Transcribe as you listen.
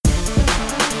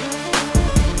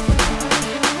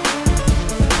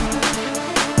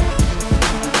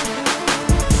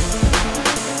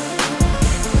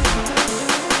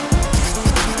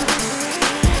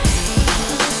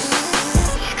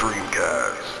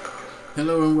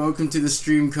Hello and welcome to the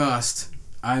Streamcast.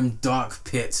 I'm Dark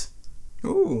Pit.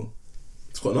 Ooh.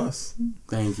 It's quite nice.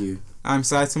 Thank you. I'm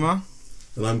Saitama.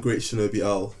 And I'm Great Shinobi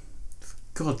Al.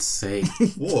 God's sake.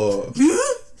 What?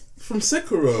 From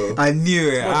Sekiro. I knew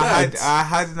it. My dad. I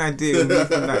had an idea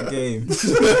from that game.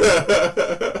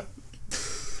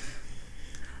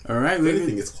 Alright, If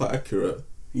anything, it's quite accurate.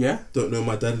 Yeah? Don't know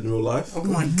my dad in real life. Oh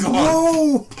my god.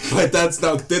 No! My dad's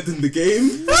now dead in the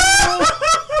game.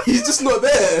 He's just not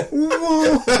there.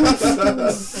 Whoa!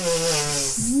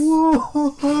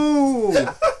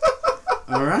 Whoa!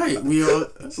 Alright, we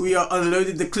are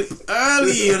unloaded the clip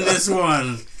early on this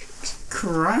one.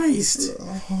 Christ.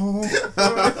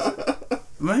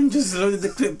 Man just loaded the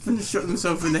clip and shot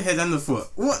himself in the head and the foot.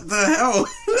 What the hell?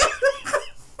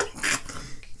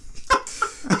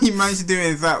 He managed to do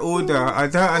it in that order. I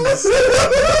don't understand.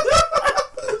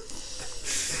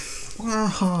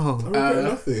 Wow. I regret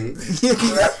nothing.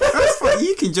 That's fine.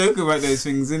 You can joke about those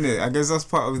things, innit? I guess that's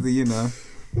part of the,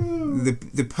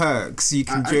 the perks. You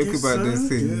can I joke guess about so. those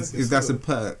things if that's a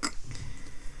perk.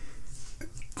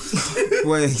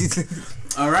 Wait.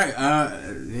 Alright,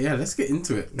 yeah, let's get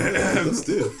into it. Let's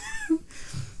do it.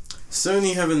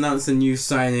 Sony have announced a new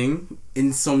signing,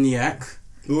 Insomniac.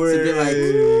 Hooray. It's a bit like,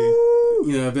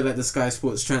 a bit like the Sky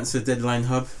Sports transfer deadline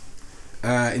hub.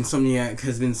 Insomniac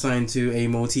has been signed to a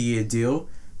multi-year deal,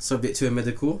 subject to a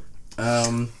medical.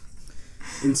 I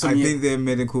think their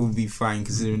medical will be fine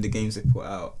considering the games they put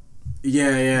out.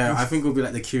 Yeah, I think it'll be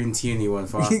like the Kieran Tierney one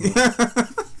for Arsenal.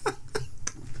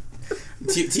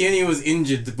 Tierney was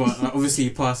injured, but obviously he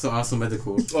passed the Arsenal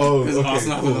medical. Oh, because okay,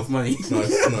 Arsenal have cool. enough money.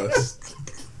 Nice.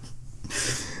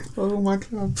 Oh my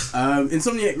god.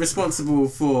 Insomniac responsible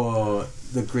for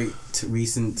the great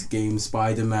recent game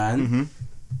Spider-Man, Mm-hmm.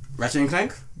 Ratchet and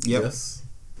Clank. Yep. Yes.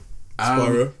 Um,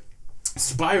 Spyro.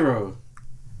 Spyro.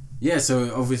 Yeah,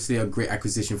 so obviously a great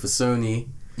acquisition for Sony.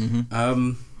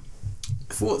 Mm-hmm.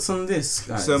 Thoughts on this,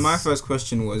 guys? So my first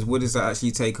question was, what does that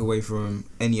actually take away from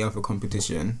any other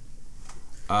competition?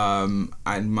 And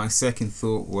my second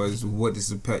thought was, what does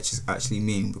the purchase actually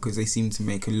mean? Because they seem to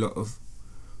make a lot of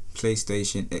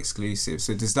PlayStation exclusives.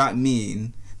 So does that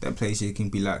mean that PlayStation can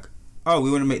be like, oh, we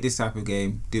want to make this type of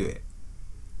game, do it?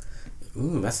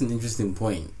 Ooh, that's an interesting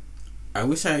point. I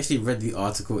wish I actually read the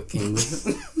article it came with.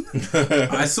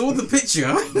 I saw the picture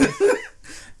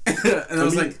and I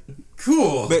was like,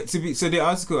 cool. But so the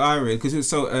article I read, because it was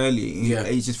so early, Yeah.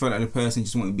 it just felt like the person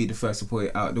just wanted to be the first to put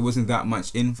it out. There wasn't that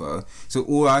much info. So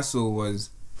all I saw was,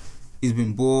 it's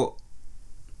been bought,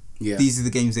 Yeah. these are the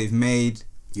games they've made.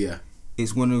 Yeah.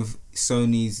 It's one of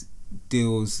Sony's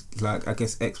deals, like I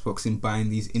guess Xbox, in buying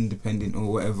these independent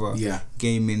or whatever Yeah.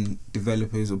 gaming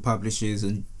developers or publishers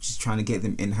and just trying to get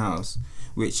them in-house,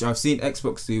 which I've seen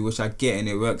Xbox do, which I get, and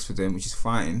it works for them, which is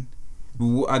fine. But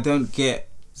what I don't get,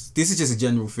 this is just a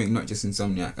general thing, not just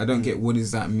Insomniac, I don't get, what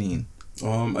does that mean?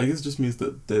 I guess it just means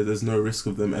that there's no risk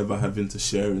of them ever having to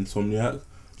share Insomniac.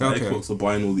 Like, Okay. Xbox are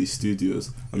buying all these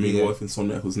studios. I mean, Yeah. what if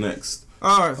Insomniac was next?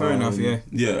 Alright, fair enough, yeah.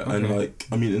 Yeah, and Okay.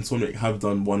 Insomniac have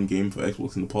done one game for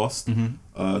Xbox in the past,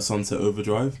 Sunset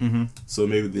Overdrive. Mm-hmm. So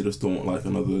maybe they just don't want like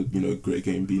another, great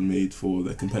game being made for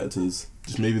their competitors.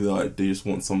 Just maybe they just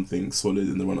want something solid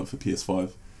in the run up for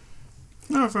PS5.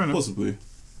 No, fair enough. Possibly.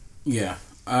 Yeah.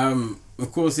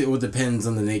 Of course, it all depends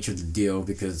on the nature of the deal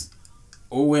because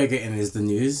all we're getting is the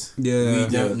news. Yeah.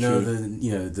 We don't know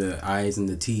true. the I's and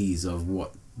the T's of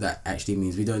what that actually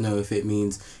means. We don't know if it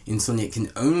means Insomniac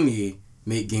can only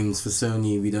make games for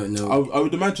Sony. We don't know. I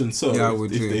would imagine so. Yeah, I if,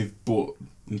 would if too. they've bought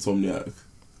Insomniac.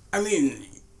 I mean,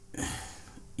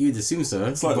 you'd assume so.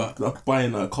 It's like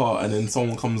buying a car and then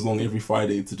someone comes along every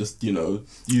Friday to just,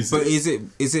 use But it.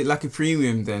 is it like a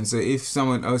premium then? So if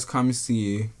someone else comes to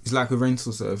you, it's like a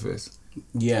rental service.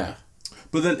 yeah.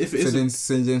 But then if it So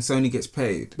isn't, then Sony gets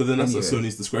paid. but then that's at anyway.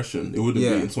 Sony's discretion. It wouldn't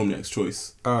Yeah. be Insomniac's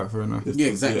choice. Alright, fair enough. If- Yeah,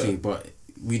 exactly. yeah. But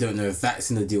we don't know if that's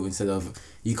in the deal instead of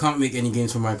you can't make any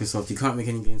games for Microsoft, you can't make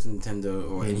any games for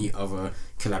Nintendo or any other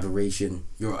collaboration.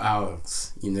 You're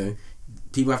ours,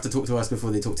 People have to talk to us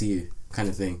before they talk to you, kind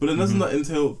of thing. But then doesn't that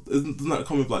entail? Doesn't that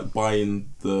come with like buying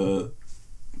the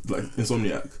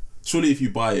Insomniac? Surely, if you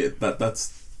buy it,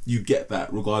 that's you get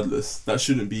that regardless. That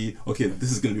shouldn't be okay.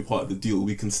 This is going to be part of the deal.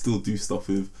 We can still do stuff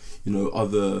with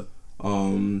other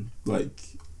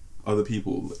other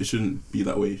people. It shouldn't be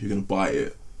that way if you're going to buy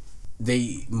it.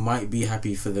 They might be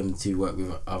happy for them to work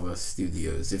with other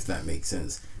studios, if that makes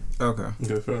sense. Okay.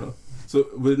 Okay, fair enough. So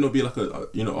would it not be like a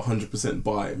 100%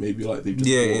 buy? Maybe like they just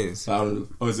Yeah, bought, it is. I don't know,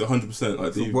 or is it 100%?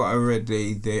 Like From they, what I read,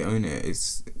 they own it.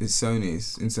 It's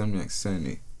Sony's. Insomniac's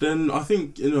Sony. then I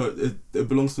think it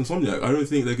belongs to Insomniac. I don't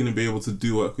think they're going to be able to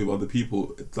do work with other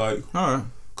people. It's like Alright.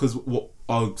 Because what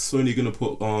are Sony gonna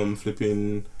put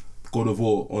flipping God of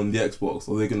War on the Xbox,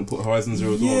 or they're gonna put Horizon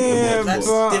Zero Dawn on the That's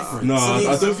Xbox? different. No,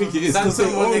 I don't think it is because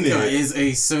Santa they own Monica it. is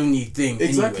a Sony thing.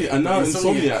 Exactly, anyway. and now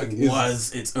Insomniac Insomniac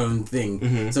was its own thing.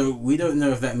 Mhm. So we don't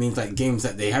know if that means like games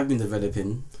that they have been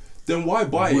developing. Then why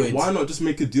buy Would. it? Why not just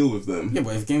make a deal with them? Yeah,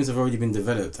 but if games have already been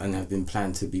developed and have been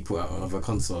planned to be put out on other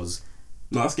consoles,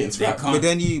 No, that's getting they scrapped. can't. But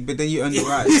then you own the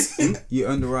rights. You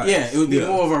own the rights. Yeah, it would be Yeah.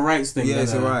 more of a rights thing. Yeah, than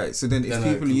it's alright. So then if than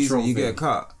a people use it, control you get a thing.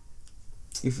 cut.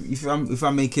 If I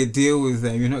make a deal with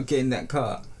them, you're not getting that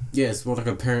cut. Yeah, it's more like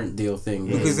a parent deal thing.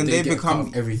 where Because then they get become- cut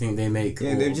of everything they make.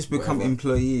 Yeah, or they've just become whatever.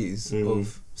 employees Mm.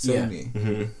 of Sony.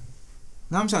 Mm-hmm.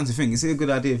 Now I'm trying to think, is it a good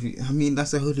idea? I mean,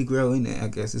 that's a holy grail, isn't it? I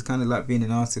guess it's kind of like being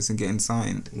an artist and getting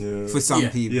signed Yeah. for some Yeah.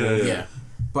 people. Yeah, Yeah.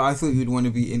 But I thought you'd want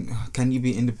to be in. Can you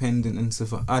be independent and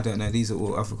stuff? I don't know. These are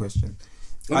all other questions.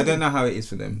 I don't know how it is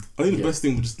for them. I think the Yeah. best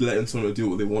thing would just let Sony do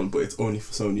what they want, but it's only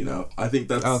for Sony now. I think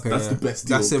that's Okay, that's yeah. the best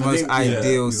deal. That's the I most think- yeah,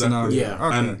 ideal exactly. scenario. Yeah.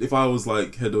 Okay. And if I was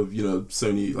like head of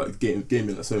Sony like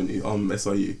gaming at Sony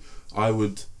SIU, I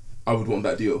would want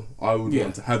that deal. I would Yeah.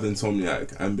 want to have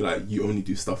Insomniac and be like, you only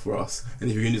do stuff for us, and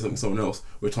if you're going to do something for someone else,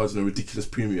 we're charging a ridiculous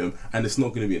premium, and it's not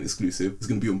going to be an exclusive. It's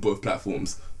going to be on both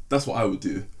platforms. That's what I would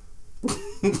do.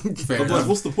 Fair Otherwise, enough.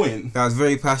 what's the point? That was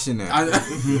very passionate. I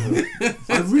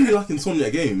really like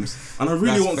Insomniac games, and I really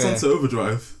That's want fair. Sunset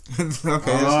Overdrive. Okay, that's Oh,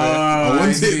 fair. I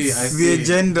want see. it. I The see.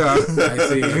 agenda I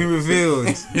see. has been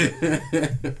revealed.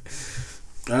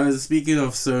 Speaking of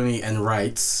Sony and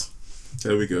rights,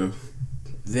 There we go.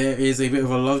 there is a bit of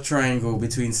a love triangle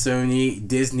between Sony,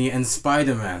 Disney, and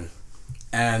Spider-Man.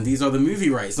 And these are the movie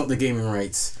rights, not the gaming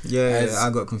rights. Yeah, I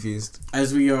got confused.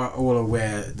 As we are all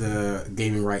aware, the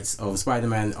gaming rights of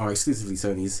Spider-Man are exclusively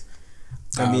Sony's.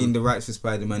 I mean, the rights for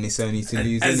Spider-Man is Sony to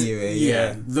lose anyway.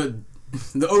 Yeah,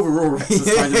 the overall rights of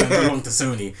Spider-Man belong to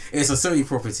Sony. It's a Sony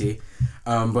property,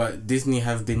 but Disney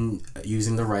have been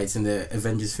using the rights in the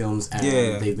Avengers films, and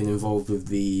Yeah. they've been involved with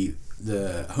the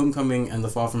Homecoming and the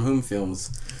Far From Home films.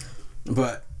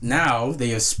 But now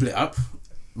they are split up.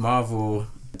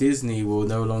 Disney will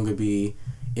no longer be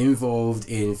involved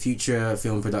in future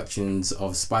film productions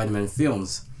of Spider-Man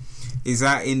films. Is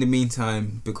that in the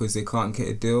meantime because they can't get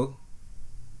a deal?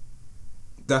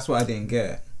 That's what I didn't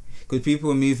get. Because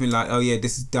people are moving like, oh yeah,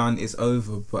 this is done, it's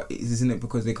over. But isn't it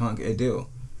because they can't get a deal?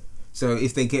 So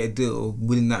if they get a deal,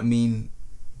 wouldn't that mean,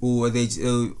 or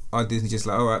are Disney just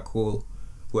like, alright, cool,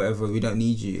 whatever, we don't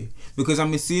need you? Because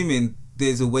I'm assuming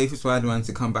there's a way for Spider-Man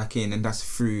to come back in, and that's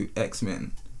through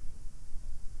X-Men.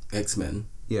 X-Men.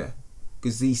 Yeah.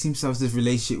 Because he seems to have this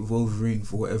relationship with Wolverine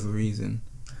for whatever reason.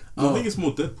 I think it's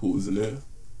more Deadpool, isn't it?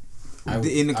 In the I would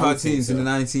think cartoons, so. in the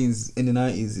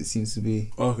 90s, it seems to be.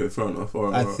 Okay, fair enough. All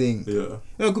right, I all right. think. Yeah.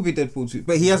 No, it could be Deadpool too,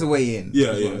 but he has a way in. Yeah,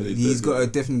 as yeah, well. he He's does,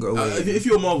 definitely got a way in. If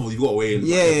you're Marvel, you've got to weigh in.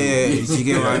 Yeah, you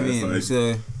get what I Yeah, mean. like-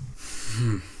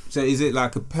 So is it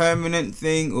like a permanent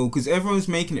thing, or because everyone's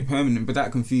making it permanent, but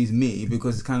that confused me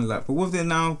because it's kind of like, but what if they're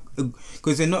now,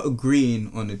 because they're not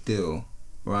agreeing on a deal,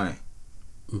 right?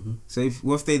 Mhm. So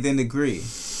what if they then agree?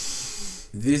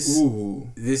 Ooh,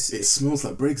 This it smells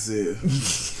like Brexit.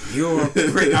 You're a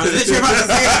prick. I was literally about to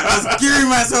say that. I was gearing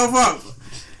myself up.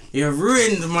 You've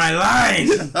ruined my line.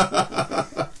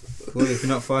 Well, if you're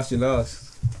not fast, you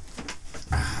last.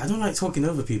 I don't like talking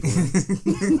over people.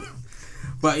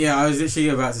 But yeah, I was literally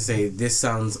about to say this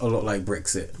sounds a lot like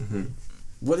Brexit. Mhm.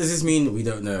 What does this mean? We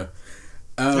don't know.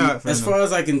 Alright, fair As far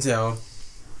as I can tell,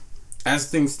 as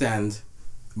things stand,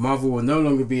 Marvel will no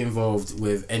longer be involved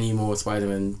with any more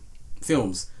Spider-Man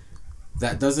films.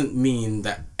 That doesn't mean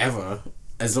that ever,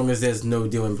 as long as there's no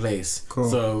deal in place. Cool.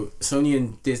 So Sony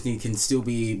and Disney can still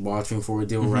be bartering for a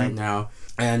deal right now,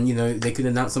 and they could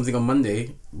announce something on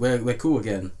Monday. We're cool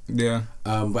again. Yeah.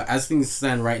 But as things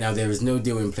stand right now, there is no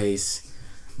deal in place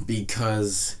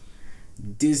because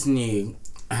Disney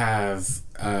have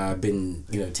been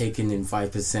taking in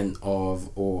 5% of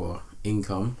or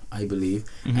income, I believe,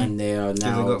 and they are Because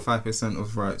now they got 5%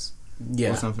 of rights.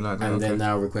 yeah, or something like that, and they're okay.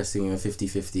 now requesting a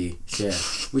 50-50 share,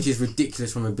 which is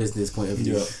ridiculous from a business point of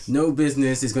view. Yeah. No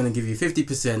business is going to give you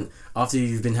 50% after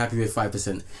you've been happy with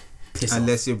 5%. Piss off.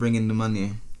 Unless you're bringing the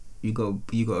money, you got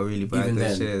to really buy Even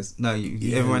those then. shares. No,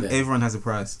 Even everyone then. everyone has a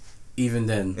price. Even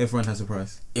then, Everyone has a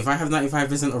price. if I have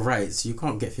 95% of rights, you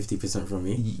can't get 50% from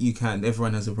me. You can.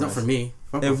 Everyone has a price. Not from me.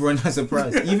 Fuck off. Everyone has a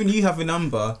price. Even you have a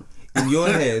number in your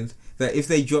head that if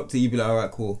they dropped it, you'd be like, alright,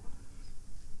 cool.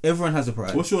 Everyone has a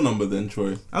price. What's your number then,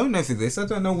 Troy? I don't know for this. I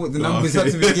don't know what the Oh, numbers okay.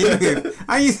 are to begin with.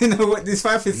 I used to know what this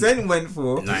 5% went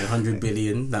for. 900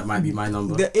 billion, that might be my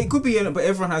number. It could be, but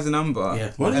everyone has a number.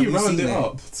 Yeah. Why don't Have you you round seen it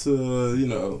up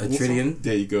to A trillion?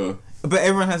 There you go. But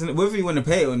everyone has whether you want to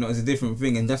pay it or not is a different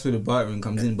thing, and that's where the bartering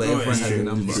comes in. But everyone it's has true, a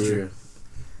number. it's true.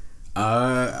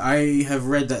 I have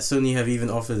read that Sony have even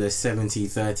offered a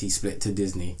 70-30 split to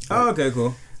Disney. Oh, okay,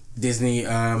 cool. Disney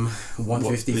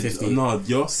 150-50. No,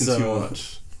 you're asking So- too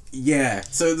much. Yeah,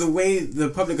 so the way the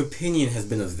public opinion has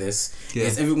been of this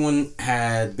is everyone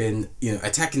had been,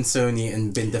 attacking Sony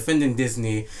and been defending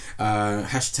Disney.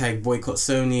 Hashtag boycott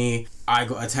Sony. I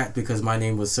got attacked because my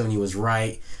name was Sony was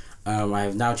right. I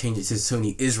have now changed it to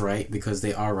Sony is right because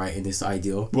they are right in this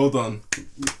ideal. Well done.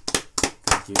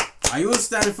 Thank you. I always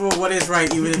stand for what is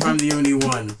right, even if I'm the only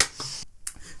one.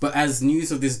 But as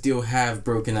news of this deal have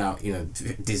broken out,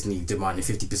 Disney demanded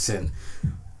 50%.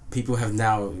 People have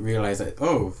now realized that,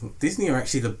 Disney are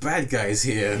actually the bad guys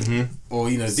here. Mm-hmm. Or,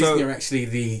 Disney are actually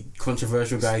the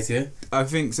controversial guys here. I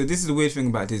think, so this is the weird thing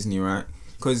about Disney, right?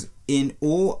 Because in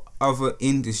all other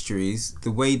industries,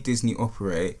 the way Disney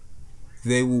operate,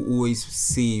 they will always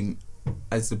seem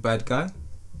as the bad guy.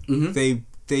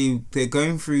 Mm-hmm. They're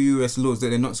going through US laws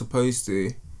that they're not supposed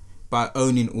to by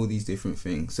owning all these different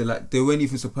things. So like they weren't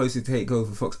even supposed to take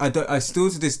over Fox. I still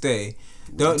to this day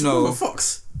don't know. Over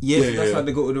Fox. Yeah, that's yeah. how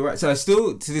they got all the rights. So I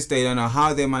still to this day don't know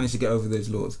how they managed to get over those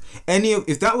laws.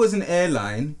 If that was an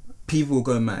airline, people will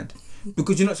go mad.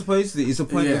 Because you're not supposed to. It's the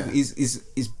point of is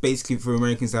basically for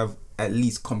Americans to have at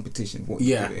least competition. What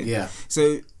you put in. Yeah.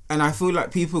 So, and I feel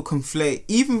like people conflate,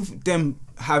 even them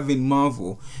having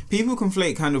Marvel, people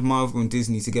conflate kind of Marvel and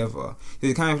Disney together.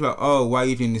 They're kind of like, oh, why are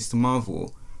you doing this to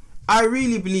Marvel? I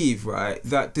really believe, right,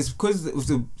 that this because of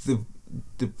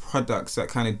the products that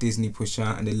kind of Disney push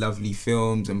out and the lovely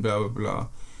films and blah blah blah.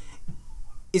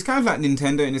 It's kind of like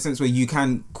Nintendo in a sense where you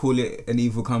can call it an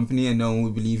evil company and no one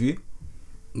will believe you.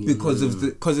 Because of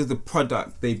the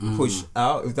product they push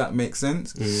out, if that makes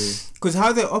sense. Because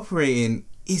how they're operating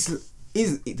is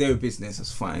they're a business,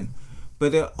 that's fine,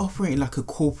 but they're operating like a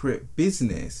corporate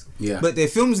business. Yeah. But their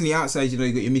films on the outside, you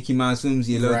got your Mickey Mouse films,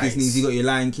 your little Disney's, you got your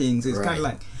Lion Kings. It's kind of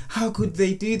like, how could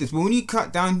they do this? But when you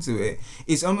cut down to it,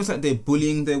 it's almost like they're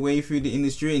bullying their way through the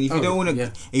industry. And if you don't want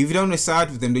to, if you don't want to side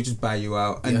with them, they just buy you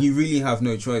out, and you really have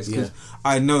no choice. Because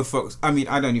I know Fox. I mean,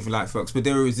 I don't even like Fox, but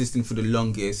they were resisting for the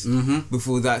longest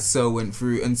before that sale went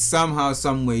through, and somehow,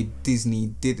 some way,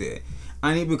 Disney did it,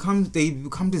 and they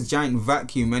become this giant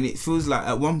vacuum, and it feels like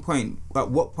at what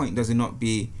point does it not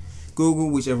be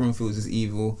Google, which everyone feels is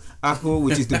evil, Apple,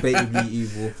 which is debatably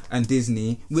evil, and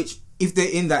Disney, which, if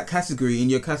they're in that category and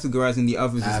you're categorizing the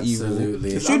others as evil,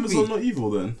 Absolutely. Is Amazon not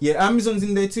evil then? Yeah, Amazon's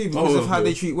in there too because of how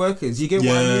they treat workers. You get what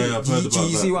I mean? I've heard Do about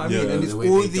you see that. what I mean? Yeah. And it's The way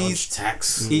all they these dodge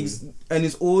tax. and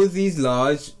it's all these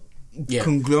large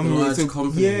conglomerates large of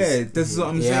companies. Yeah, that's what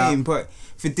I'm saying. But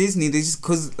for Disney, they just,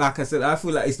 because like I said, I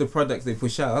feel like it's the products they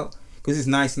push out. Because it's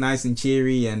nice and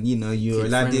cheery, and your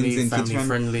Aladdin's and family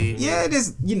friendly. Yeah,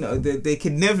 there's they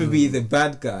could never be the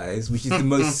bad guys, which is the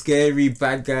most scary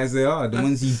bad guys they are, the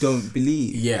ones you don't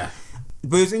believe. Yeah.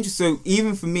 But it's interesting. So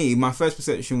even for me, my first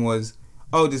perception was,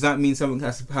 oh, does that mean something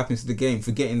has to happen to the game?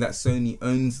 Forgetting that Sony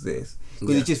owns this,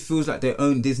 because it just feels like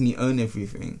Disney own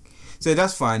everything. So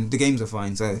that's fine. The games are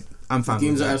fine. So I'm fine. The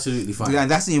games with are that. absolutely fine. Yeah,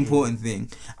 that's the important thing.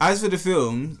 As for the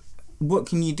film, what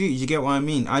can you do? You get what I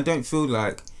mean? I don't feel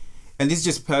like, and this is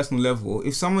just personal level,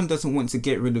 if someone doesn't want to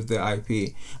get rid of their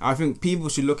IP, I think people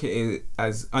should look at it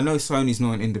as, I know Sony's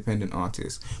not an independent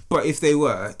artist, but if they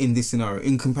were in this scenario,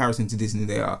 in comparison to Disney,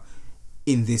 they are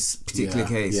in this particular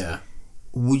case. Yeah.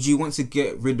 Would you want to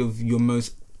get rid of your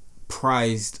most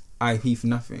prized IP for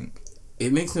nothing?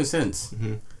 It makes no sense.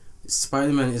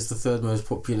 Spider-Man is the third most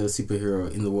popular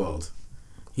superhero in the world.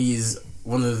 He's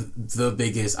one of the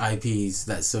biggest IPs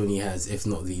that Sony has, if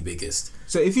not the biggest.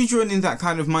 So if you're drawing in that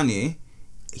kind of money,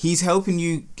 he's helping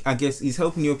you, I guess, he's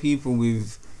helping your people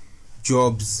with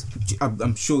jobs.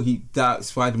 I'm sure that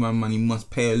Spider-Man money must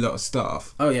pay a lot of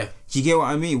staff. Oh, yeah. Do you get what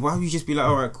I mean? Why would you just be like,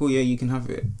 alright, cool, yeah, you can have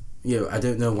it? Yeah, I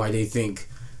don't know why they think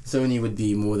Sony would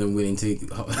be more than willing to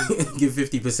give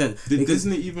 50%. Did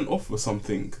Disney even offer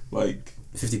something like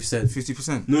 50%?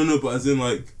 50%? No, but as in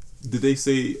like, did they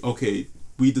say, okay,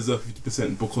 we deserve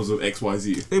 50% because of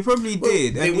XYZ? They probably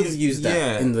did. They and would have used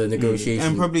that in the negotiation.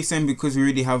 And probably saying because we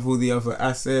already have all the other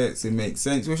assets, it makes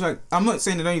sense. Which, like, I'm not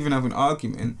saying they don't even have an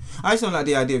argument. I just don't like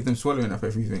the idea of them swallowing up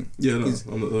everything. Yeah, no,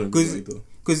 I'm not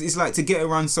because it's like, to get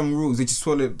around some rules, they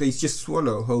just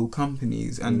swallow whole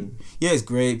companies. And yeah, it's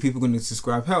great. People are going to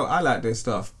subscribe. Hell, I like their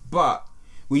stuff. But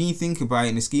when you think about it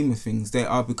in the scheme of things, they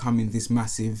are becoming this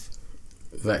massive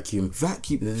vacuum.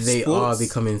 They Sports. are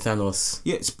becoming Thanos.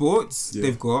 Yeah, sports. Yeah.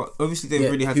 They've got, obviously they've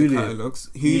already had Hulu. the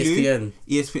catalogs. Hulu,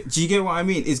 ESPN. Do you get what I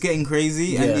mean? It's getting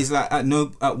crazy, and it's like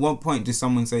at what point does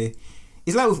someone say?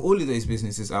 It's like with all of those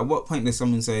businesses. At what point does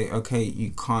someone say, okay, you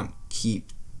can't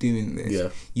keep doing this. Yeah.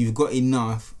 You've got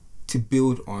enough to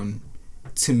build on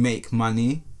to make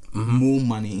money, more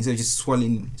money, instead of just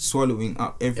swallowing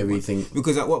up Everything.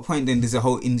 Because at what point then does the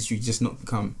whole industry just not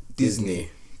become Disney?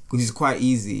 Because it's quite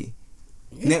easy.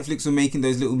 Yeah. Netflix were making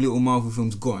those little Marvel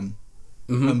films gone.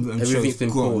 Everything's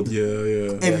been pulled.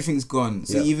 Yeah. Everything's gone.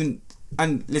 So even,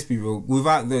 and let's be real,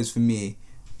 without those, for me,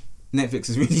 Netflix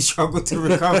has really struggled to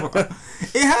recover.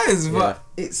 It has, but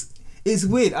it's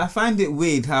weird. I find it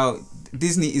weird how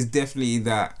Disney is definitely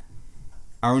that.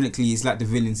 Ironically, it's like the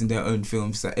villains in their own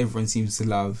films that everyone seems to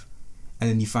love, and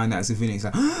then you find out it's a villain. It's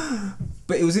like,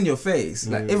 but it was in your face.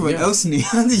 Like everyone else knew.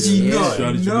 How did you not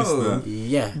How did you miss know? that?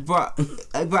 Yeah. But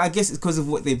I guess it's because of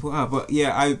what they put out. But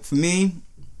yeah, for me,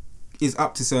 it's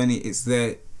up to Sony. It's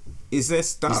their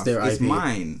stuff. It's their IP.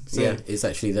 Mine. So, Yeah, it's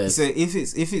actually theirs. So if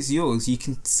it's yours, you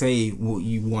can say what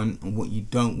you want and what you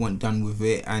don't want done with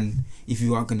it. And if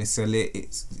you are gonna sell it,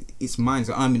 it's mine.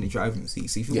 So I'm in the driving seat.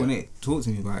 So if you want it, talk to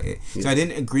me about it. Yeah. So I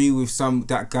didn't agree with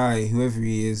that guy, whoever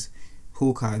he is,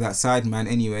 Hawkeye, that side man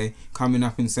anyway, coming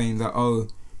up and saying that, oh,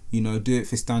 do it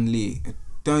for Stan Lee.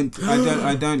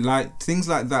 I don't like things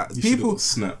like that. People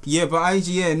snap. Yeah, but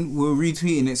IGN were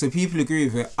retweeting it, so people agree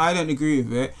with it. I don't agree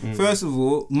with it. First of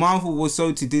all, Marvel was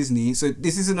sold to Disney, so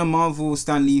this isn't a Marvel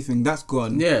Stan Lee thing. That's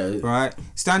gone. Yeah. Right.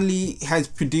 Stan Lee has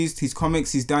produced his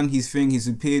comics. He's done his thing. He's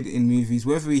appeared in movies.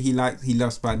 Whether he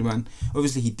loves Spider-Man,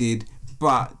 obviously he did.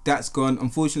 But that's gone.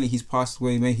 Unfortunately, he's passed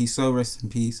away. May he so rest in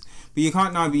peace. But you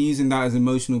can't now be using that as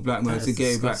emotional blackmail to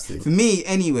get it back. For me,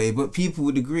 anyway. But people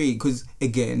would agree because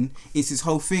again, it's this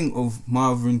whole thing of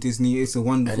Marvel and Disney. It's a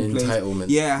wonderful place. Entitlement.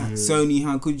 Yeah, Sony.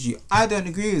 How could you? I don't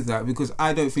agree with that because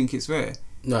I don't think it's fair.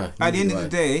 No. At the end of the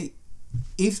day,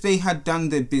 if they had done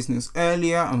their business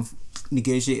earlier and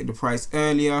negotiated the price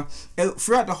earlier,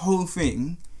 throughout the whole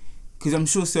thing, because I'm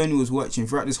sure Sony was watching.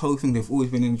 Throughout this whole thing, they've always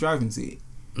been in the driving seat.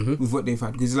 With what they've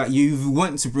had, because like you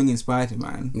want to bring in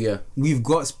Spider-Man, we've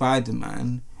got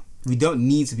Spider-Man. We don't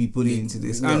need to be bullied into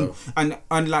this. No. And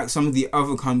unlike some of the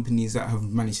other companies that have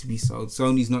managed to be sold,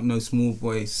 Sony's not no small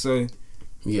boy. So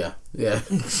yeah.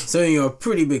 Sony are a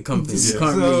pretty big company. You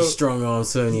can't really strong arm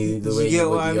Sony the way you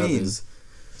would the others.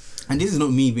 And this is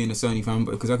not me being a Sony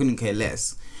fanboy because I couldn't care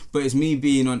less. But it's me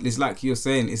being on. It's like you're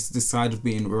saying. It's the side of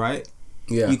being right.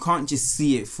 Yeah. You can't just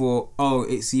see it for,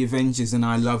 it's the Avengers and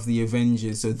I love the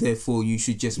Avengers, so therefore you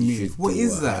should just move. What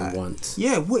is that?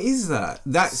 Yeah, what is that?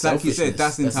 That's like you said,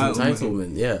 that's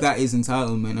entitlement. Yeah. That is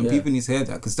entitlement, and people need to hear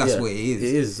that because that's what it is.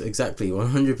 It is, exactly,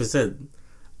 100%.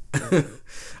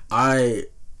 I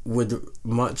would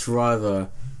much rather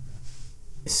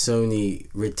Sony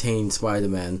retain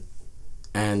Spider-Man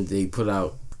and they put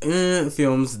out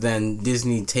films than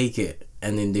Disney take it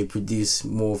and then they produce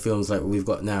more films like what we've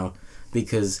got now.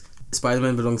 Because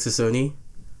Spider-Man belongs to Sony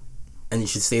and it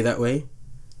should stay that way.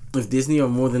 If Disney are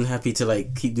more than happy to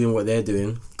keep doing what they're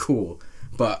doing, cool.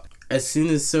 But as soon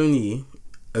as Sony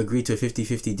agree to a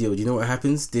 50-50 deal, do you know what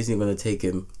happens? Disney are going to take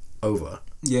him over.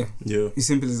 Yeah. As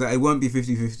simple as that. It won't be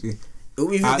 50-50. It'll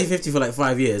be 50-50 for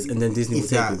 5 years and then Disney will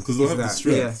take him. Because they'll have the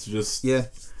strength to just... Yeah.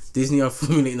 Disney are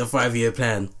formulating a 5-year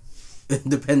plan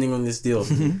depending on this deal.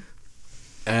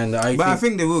 And I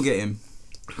think they will get him.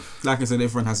 Like I said,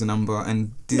 everyone has a number,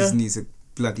 and Disney's a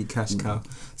bloody cash cow.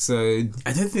 So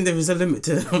I don't think there is a limit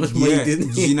to how much money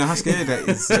Disney. Do you know how scary that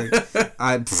is? So,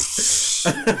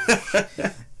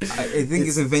 I think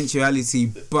it's eventuality,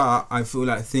 but I feel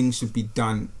like things should be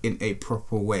done in a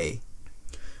proper way.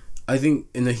 I think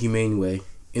in a humane way,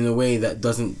 in a way that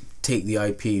doesn't take the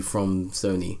IP from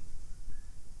Sony.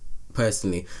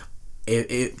 Personally,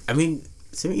 I mean,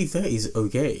 70-30 is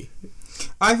okay.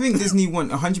 I think Disney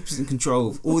want 100% control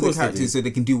of all the characters so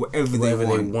they can do whatever they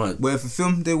want. Whatever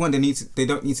film they want, they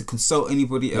don't need to consult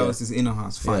anybody else. Is in a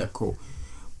house. Fine, cool.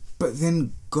 But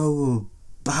then go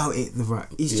about it the right.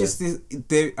 It's just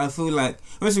I feel like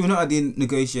obviously we're not at the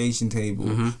negotiation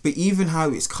table, but even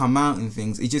how it's come out and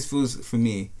things, it just feels for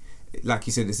me, like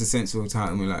you said, it's a sense of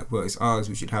entitlement. Like, well, it's ours.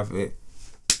 We should have it.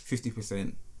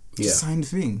 50%. Just sign the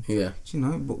thing. Yeah.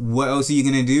 But what else are you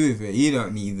gonna do with it? You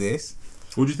don't need this.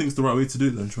 What do you think is the right way to do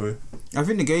it then, Troy? I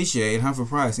think negotiate and have a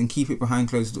price and keep it behind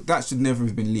closed doors. That should never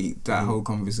have been leaked, that whole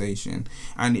conversation.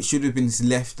 And it should have been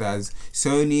left as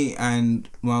Sony and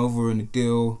Marvel are in a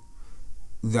deal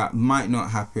that might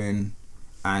not happen,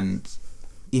 and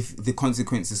if the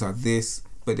consequences are this,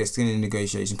 but they're still in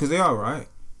negotiation. Because they are, right?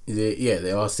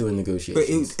 They are still in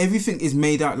negotiations. But everything is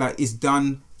made out like it's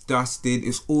done, dusted,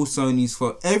 it's all Sony's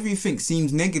fault. Everything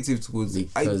seems negative towards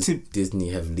it. Because Disney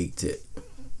have leaked it.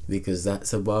 Because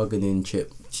that's a bargaining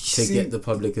chip to get the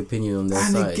public opinion on their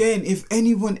side. And again, if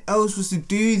anyone else was to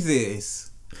do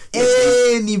this,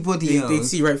 anybody else, they'd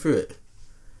see right through it.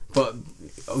 But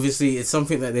obviously it's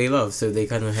something that they love, so they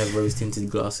kind of have rose tinted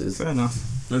glasses. Fair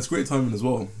enough. And it's great timing as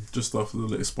well, just after the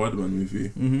latest Spider-Man movie.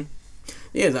 Mm-hmm.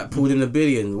 Yeah, that pulled in $1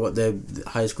 billion, what their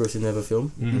highest grossing ever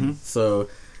film. Mm-hmm. So,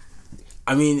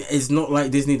 I mean, it's not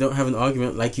like Disney don't have an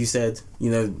argument, like you said.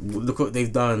 You know, look what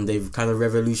they've done. They've kind of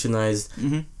revolutionized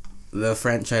the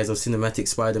franchise of cinematic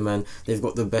Spider-Man. They've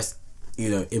got the best, you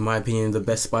know, in my opinion, the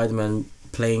best Spider-Man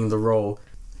playing the role.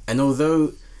 And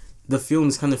although the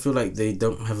films kind of feel like they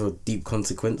don't have a deep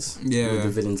consequence with the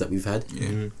villains that we've had,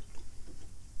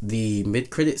 the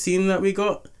mid-credit scene that we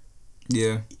got,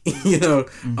 you know,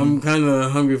 I'm kind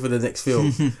of hungry for the next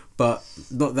film, but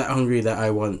not that hungry that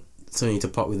I want Sony to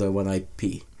part with their one IP.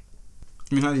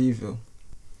 I mean, how do you feel?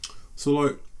 So,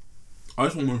 like, I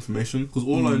just want more information, because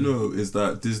all I know is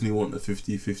that Disney want a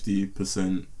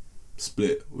 50%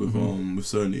 split with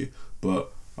Sony,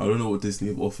 but I don't know what Disney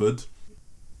have offered,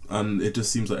 and it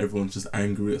just seems like everyone's just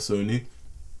angry at Sony.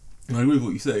 And I agree with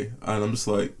what you say, and I'm just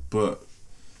like, but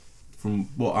from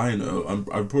what I know,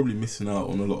 I'm probably missing out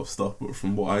on a lot of stuff, but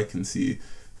from what I can see,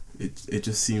 it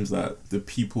just seems that the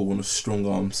people want to strong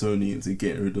arm Sony into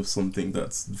getting rid of something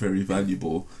that's very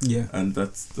valuable. Yeah. And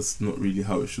that's not really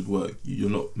how it should work. You're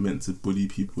not meant to bully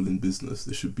people in business.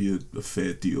 There should be a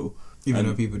fair deal. Even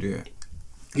though people do it.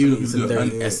 It's the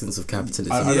very essence of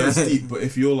capitalism. I know it's deep, but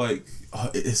if you're like,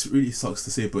 it really sucks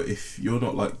to say, but if you're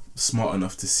not like smart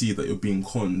enough to see that you're being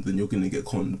conned, then you're gonna get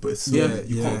conned. But it's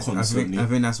you can't con Sony. I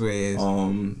think that's what it is.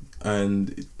 And I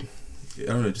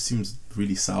don't know, it just seems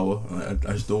really sour. I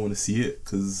just don't want to see it,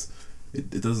 because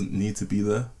it doesn't need to be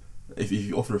there. If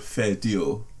you offer a fair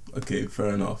deal, okay,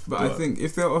 fair enough. But I think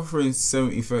if they're offering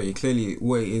 70-30, clearly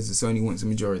what it is Sony wants a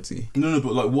majority. No,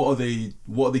 but like, what are they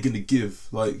going to give?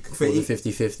 Like, for the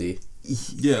 50-50.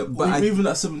 Yeah, but even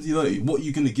that 70-30, what are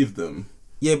you going to give them?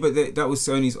 Yeah, but that was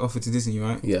Sony's offer to Disney,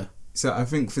 right? Yeah. So I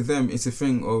think for them, it's a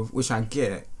thing of, which I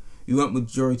get, you want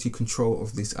majority control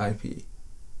of this IP.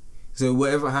 So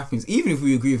whatever happens, even if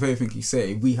we agree with everything you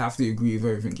say, we have to agree with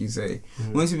everything you say.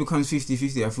 Once it becomes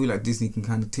 50-50, I feel like Disney can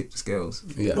kind of tip the scales.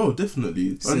 Yeah. Oh,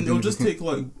 definitely. So and they'll just take,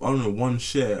 like, I don't know, one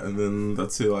share, and then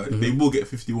that's it. Like, they will get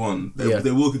 51.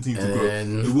 They will continue to grow.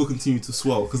 They will continue to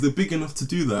swell, because they're big enough to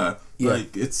do that. Yeah.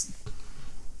 Like, it's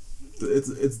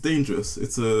dangerous.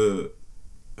 It's a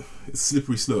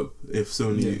slippery slope if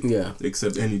Sony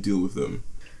accept any deal with them.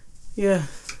 Yeah.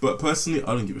 But personally,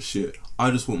 I don't give a shit. I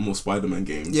just want more Spider-Man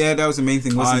games. Yeah, that was the main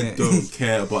thing, wasn't it? I don't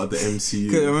care about the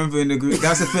MCU. I remember in the group,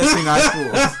 that's the first thing I thought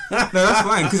of. No, that's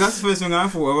fine, because that's the first thing I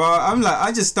thought of. I'm like,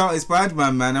 I just started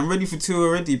Spider-Man, man. I'm ready for 2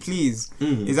 already, please.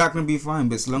 Is that going to be fine?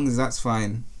 But as long as that's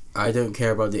fine. I don't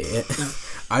care about the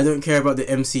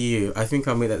MCU. I think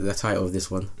I'll make that the title of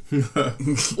this one.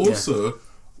 Also,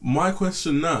 my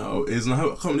question now is, and I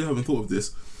can't believe I haven't thought of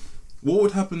this, what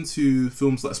would happen to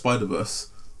films like Spider-Verse?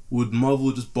 Would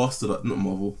Marvel just bastardize... Not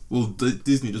Marvel. Well,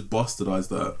 Disney just bastardize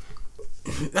that?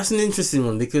 That's an interesting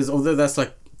one, because although that's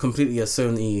like completely a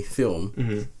Sony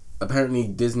film, apparently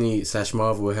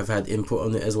Disney/Marvel have had input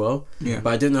on it as well. Yeah.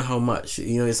 But I don't know how much.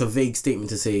 You know, it's a vague statement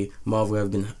to say Marvel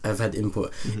have had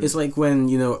input. It's like when,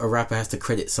 you know, a rapper has to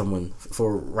credit someone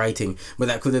for writing, but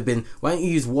that could have been, why don't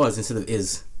you use was instead of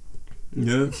is?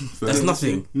 Yeah, that's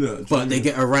nothing. Yeah, but they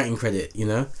get a writing credit, you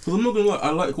know. Because I'm not gonna lie,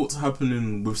 I like what's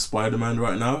happening with Spider-Man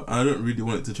right now. I don't really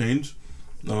want it to change,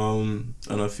 and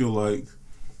I feel like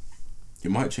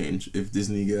it might change if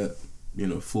Disney get, you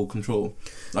know, full control.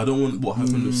 I don't want what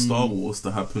happened with Star Wars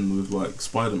to happen with like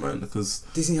Spider-Man, because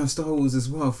Disney have Star Wars as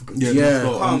well.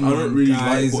 I don't really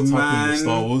like what's happened with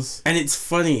Star Wars. And it's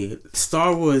funny,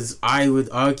 Star Wars, I would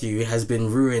argue, has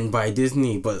been ruined by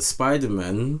Disney, but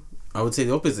Spider-Man, I would say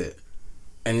the opposite.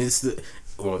 And it's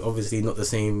obviously not the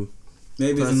same.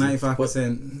 Maybe it's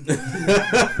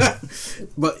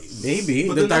 95%. But maybe.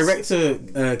 But the director,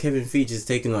 Kevin Feige, has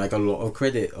taken like a lot of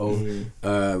credit of you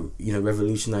know,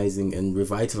 revolutionizing and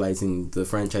revitalizing the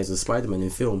franchise of Spider-Man in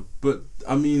film. But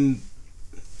I mean,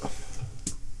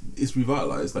 it's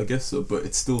revitalized, I guess so, but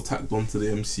it's still tacked onto the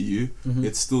MCU.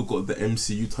 It's still got the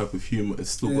MCU type of humor.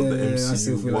 It's still got the MCU I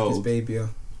still feel world. Like it's babier.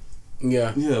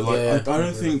 Yeah. Yeah, like I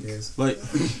don't think like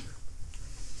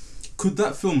could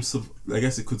that film I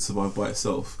guess it could survive by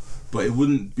itself, but it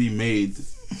wouldn't be made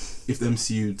if the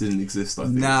MCU didn't exist, I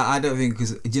think. Nah, I don't think,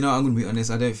 because, do you know what, I'm going to be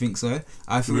honest, I don't think so.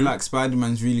 I feel like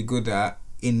Spider-Man's really good at,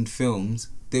 in films,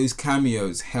 those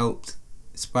cameos helped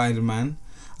Spider-Man.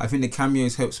 I think the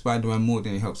cameos help Spider-Man more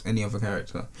than it helps any other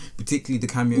character. Particularly the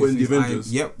cameos with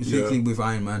with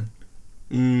Iron Man.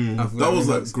 That was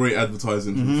like great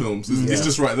advertising for films. It's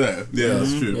just right there. Yeah,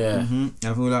 that's true. Yeah.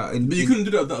 I feel like, but you couldn't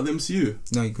do that with the MCU.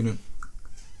 No, you couldn't.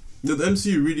 The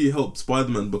MCU really helped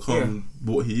Spider-Man become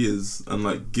what he is, and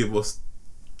like give us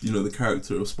the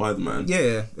character of Spider-Man.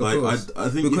 Yeah, of course. I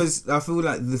think because I feel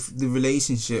like the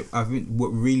relationship. I think what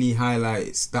really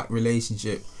highlights that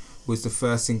relationship was the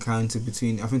first encounter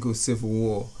between, I think it was Civil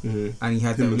War, and he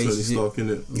had him that and Tony relationship. Stark,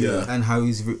 innit? Yeah. And how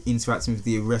he's interacting with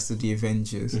the rest of the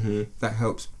Avengers. That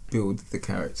helps build the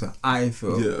character. I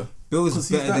feel. Yeah. Bill's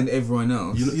better than everyone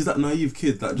else. He's that naive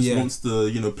kid that just wants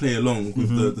to, play along with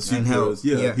the superheroes.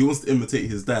 Yeah, he wants to imitate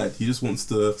his dad. He just wants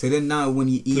to. So then now when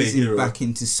you ease him back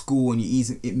into school and you ease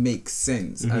him, it makes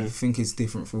sense. I think it's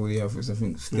different for all the others. I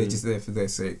think they're just there for their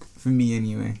sake. For me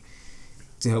anyway.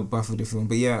 To help buffle the film.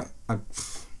 But yeah,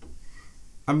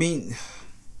 I mean,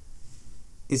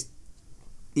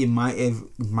 it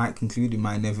might conclude, it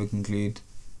might never conclude.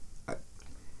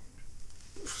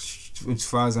 As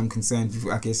far as I'm concerned,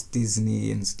 I guess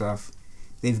Disney and stuff,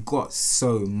 they've got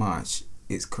so much.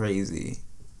 It's crazy.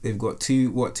 They've got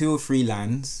two or three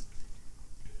lands.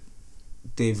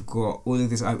 They've got all of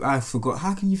this. I forgot.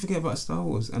 How can you forget about Star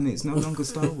Wars? And it's no longer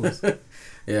Star Wars.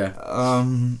 Yeah.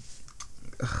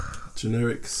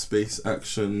 Generic space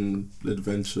action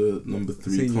adventure number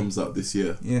 3 comes out this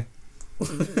year. Yeah.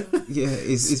 Yeah.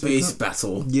 It's Space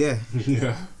battle. Yeah.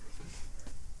 Yeah.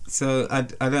 So I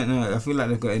don't know. I feel like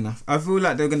they've got enough. I feel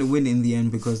like they're going to win in the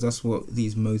end because that's what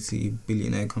these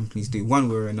multi-billionaire companies do, one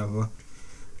way or another.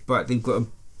 But they've got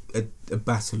a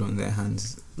battle on their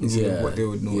hands instead of what they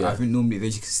would normally. I think normally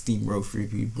they just steamroll through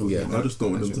people. Yeah, I just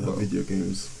don't want them to have video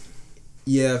games.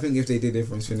 Yeah, I think if they did,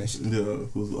 everyone's finished. Yeah,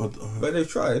 but they've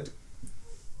tried.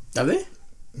 Have they?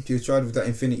 They've tried with that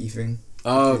Infinity thing.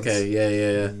 Oh, okay.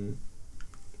 Yeah.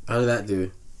 How did that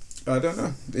do? I don't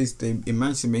know. They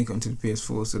managed to make it onto the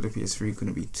PS4, so the PS3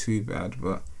 couldn't be too bad,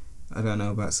 but I don't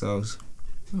know about sales.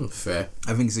 Fair.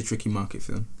 I think it's a tricky market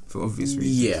for them, for obvious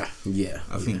reasons. Yeah.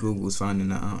 I think Google's finding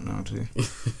that out now too.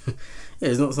 Yeah,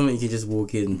 it's not something you can just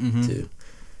walk in to.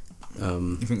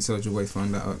 I think Soldier Way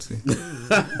found that out too.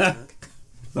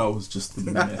 That was just a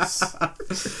mess.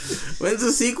 When's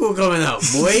the sequel coming out,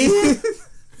 boy?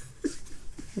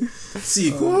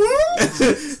 Sequel?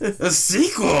 A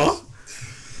sequel?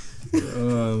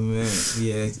 Oh man,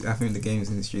 yeah. I think the games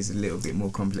industry is a little bit more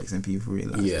complex than people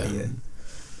realize. Yeah.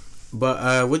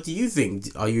 But what do you think?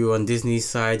 Are you on Disney's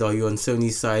side? Are you on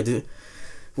Sony's side?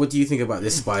 What do you think about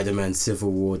this Spider-Man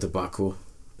Civil War debacle?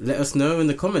 Let us know in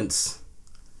the comments.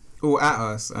 Or at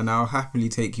us, and I'll happily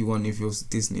take you on if you're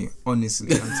Disney.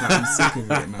 Honestly, I'm sick of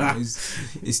it now.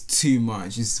 It's too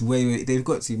much. It's way. They've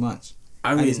got too much.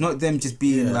 I mean, and it's not them just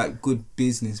being like good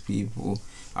business people.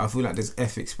 I feel like there's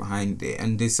ethics behind it,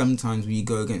 and there's sometimes when you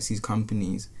go against these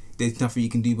companies, there's nothing you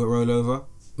can do but roll over.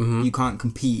 You can't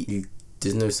compete.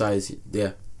 There's no size.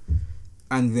 Yeah.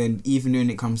 And then even when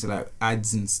it comes to like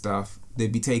ads and stuff,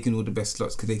 they'd be taking all the best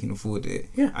slots because they can afford it.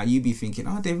 Yeah. And you'd be thinking,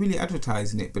 oh, they're really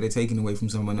advertising it, but they're taking away from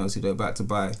someone else who they're about to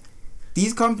buy.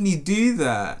 These companies do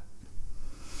that.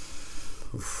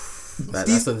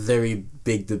 That's a very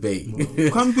big debate.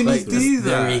 Companies do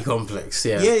that. Very complex,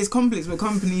 yeah. Yeah, it's complex, but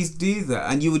companies do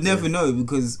that. And you would never know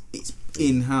because it's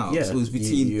in-house. Yeah, It was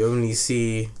between... you only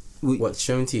see what's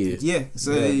shown to you. Yeah,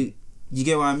 so... Yeah. You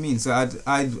get what I mean? So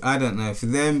I don't know. For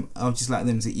them, I'll just like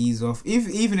them to ease off.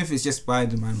 Even if it's just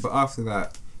Spider-Man, but after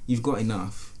that, you've got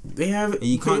enough. They have and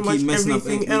you can't keep messing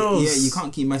everything up. else. Yeah, you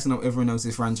can't keep messing up everyone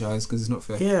else's franchise because it's not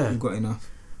fair. Yeah. You've got enough.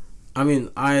 I mean,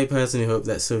 I personally hope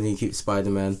that Sony keeps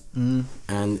Spider-Man.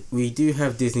 And we do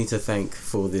have Disney to thank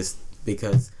for this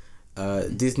because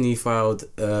Disney filed,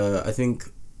 I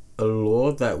think, a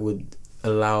law that would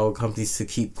allow companies to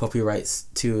keep copyrights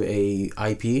to a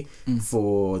IP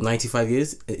for 95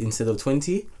 years instead of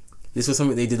 20. This was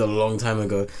something they did a long time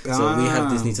ago. So we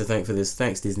have Disney to thank for this.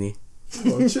 Thanks, Disney.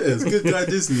 Oh, cheers. Good guy,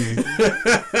 Disney.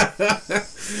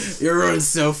 Your own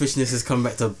selfishness has come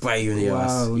back to bite you in the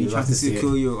ass. Wow, you trying to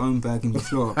secure your own bag in your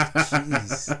flop.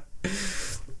 Jeez.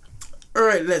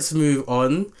 Alright, let's move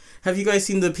on. Have you guys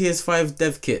seen the PS5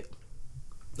 dev kit?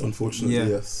 Unfortunately,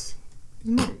 yes.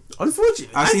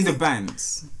 Unfortunately, I've seen the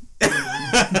bands.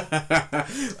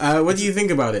 What do you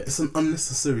think about it? It's an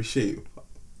unnecessary shape.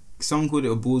 Someone called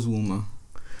it a balls warmer.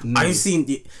 I've seen,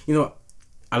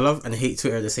 I love and hate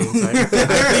Twitter at the same time. I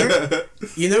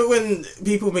think, when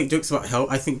people make jokes about hell,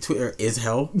 I think Twitter is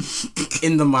hell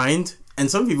in the mind, and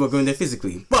some people are going there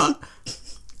physically. But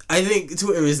I think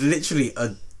Twitter is literally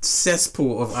a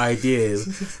cesspool of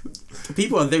ideas.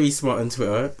 People are very smart on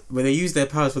Twitter, but they use their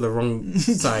powers for the wrong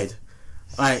side.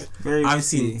 Like, I've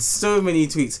seen so many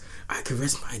tweets. I could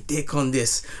rest my dick on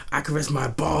this. I could rest my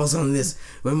balls on this.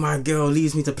 When my girl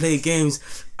leaves me to play games,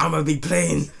 I'm gonna be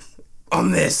playing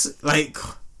on this. Like,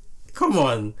 come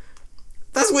on.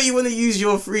 That's what you want to use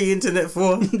your free internet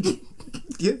for?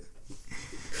 Yeah.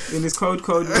 In this cold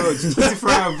world, you need to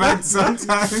throw out bands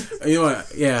sometimes. You know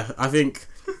what? Yeah, I think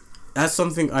that's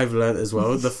something I've learned as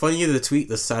well. The funnier the tweet,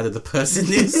 the sadder the person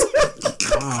is.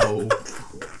 Wow.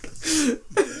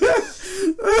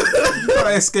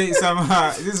 Gotta escape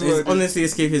somehow. This is It's what honestly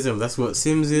escapism. That's what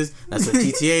Sims is. That's what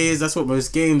GTA is. That's what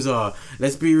most games are.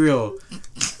 Let's be real.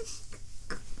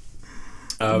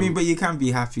 I mean, but you can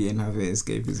be happy and have it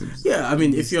escapism. Yeah, I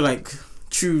mean, if you're like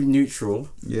true neutral,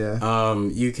 Yeah.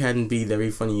 you can be very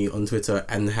funny on Twitter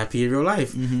and happy in real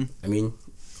life. Mm-hmm. I mean,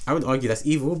 I would argue that's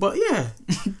evil, but yeah.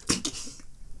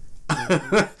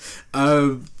 But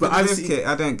I've seen, okay,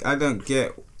 I don't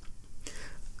get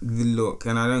the look,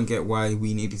 and I don't get why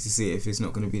we needed to see it if it's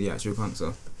not going to be the actual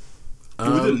console. we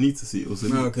didn't need to see it. It was a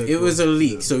leak. Okay, it cool. was a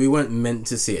leak, so we weren't meant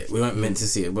to see it. We weren't meant to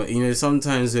see it, but you know,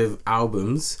 sometimes with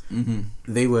albums, Mm-hmm.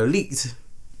 they were leaked,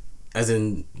 as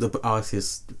in the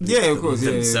artists. Yeah, leaked of them course,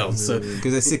 yeah, themselves. So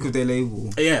because they're sick of their label.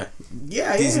 yeah,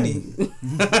 Disney.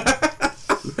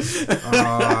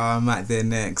 I'm at their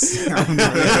necks. I'm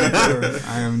not.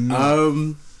 I am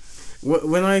not.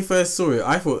 When I first saw it,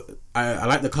 I thought I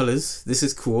like the colors. This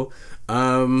is cool.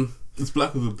 It's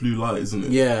black with a blue light, isn't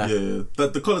it? Yeah. Yeah.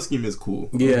 The color scheme is cool.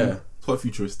 Yeah. It's quite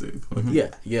futuristic.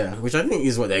 Yeah, which I think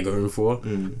is what they're going for.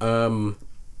 Mm.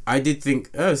 I did think,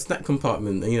 snack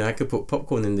compartment. You know, I could put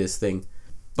popcorn in this thing,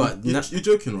 but You're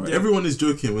joking, right? Yeah. Everyone is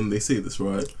joking when they say this,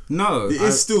 right? No, It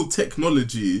is still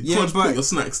technology. You Yeah, can't just but- put your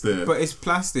snacks there. but it's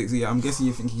plastic. So yeah, I'm guessing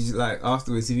you think you just like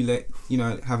afterwards if you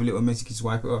have a little mess, you can just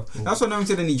wipe it off. That's why no one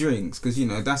said any drinks because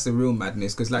that's the real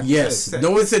madness. Because like you yes, said,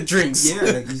 no one said drinks. yeah,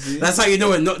 like, you see? That's how you know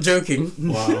we're not joking.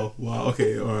 Wow.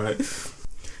 Okay, alright.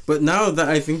 But now that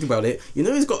I think about it,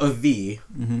 it's got a V,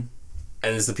 Mhm.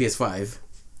 and it's the PS5.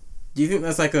 Do you think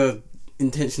that's like a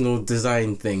intentional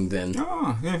design thing then?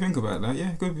 Oh, yeah, think about that.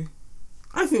 Yeah, could be.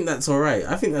 I think that's alright.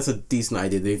 I think that's a decent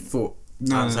idea. They thought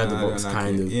outside the I box, don't like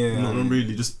kind it. of. Yeah, Not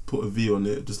really, just put a V on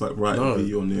it. Just like write No. a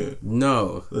V on it.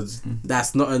 No,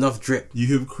 that's not enough drip.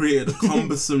 You have created a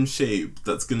cumbersome shape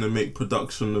that's going to make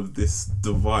production of this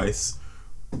device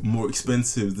more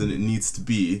expensive than it needs to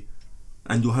be,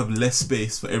 and you'll have less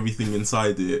space for everything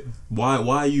inside it. Why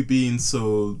are you being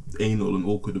so anal and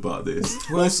awkward about this?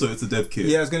 Well, Also, it's a dev kit,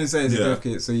 Yeah, I was gonna say it's Yeah. a dev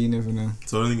kit, so you never know.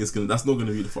 so I don't think that's not going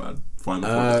to be the final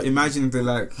product. Imagine if they're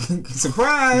like,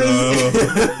 surprise! No,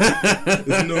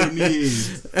 there's no need.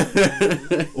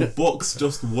 A box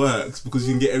just works because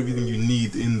you can get everything you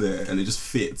need in there and it just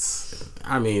fits.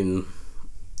 I mean,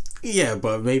 yeah,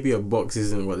 but maybe a box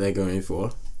isn't what they're going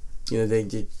for. They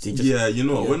just Yeah,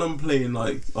 when I'm playing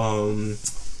like God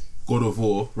of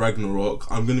War Ragnarok,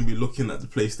 I'm gonna be looking at the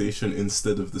PlayStation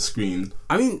instead of the screen.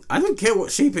 I mean, I don't care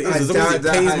what shape it is I as long as doubt it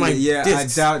that pays highly. my Yeah,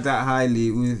 discs. I doubt that highly.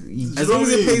 As You long know as what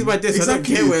it I pays mean? my discs, I don't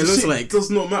care what it The looks shape like. does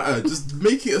not matter. Just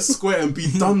make it a square and be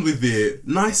done with it.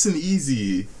 Nice and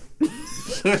easy.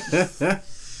 Make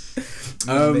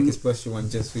a special one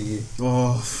just for you.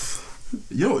 Oh,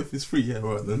 if it's free, yeah,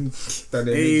 right then.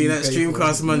 Hey, that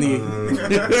Streamcast money.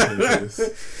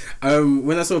 Uh,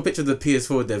 When I saw a picture of the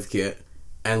PS4 dev kit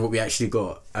and what we actually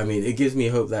got, I mean, it gives me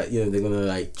hope that they're gonna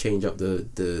like change up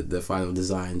the final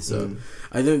design. So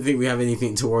I don't think we have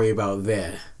anything to worry about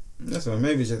there. That's fine.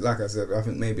 Maybe it's just like I said. I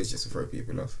think maybe it's just to throw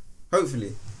people off.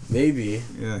 Hopefully. Maybe.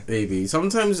 Yeah. Maybe.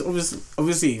 Sometimes,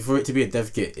 obviously, for it to be a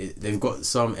dev kit, they've got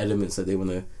some elements that they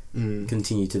want to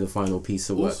continue to the final piece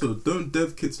of work. Also, don't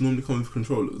dev kits normally come with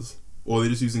controllers? Or are they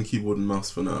just using keyboard and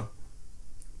mouse for now?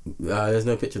 There's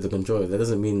no picture of the controller. That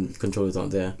doesn't mean controllers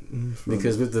aren't there.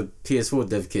 Because with the PS4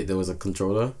 dev kit, there was a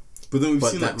controller. But then we've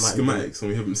But seen that like might schematics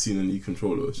and we haven't seen any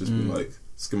controller. It's just been like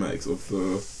schematics of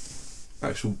the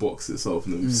actual box itself,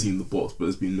 and then we've seen the box, but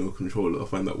there's been no controller. I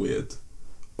find that weird.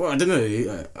 Well, I don't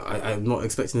know. I'm not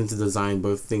expecting them to design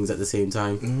both things at the same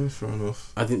time. Fair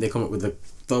enough. I think they come up with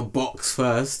the box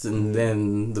first and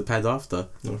then the pad after.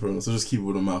 No, fair enough. So just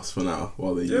keyboard and mouse for now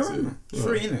while they use it. It's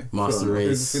free, innit? Master Fair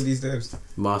Race. For these devs.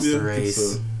 Master Yeah, I think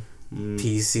Race. so.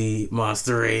 PC.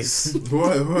 Master Race.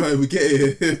 Right, we get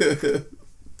it.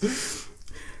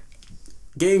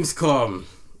 Gamescom.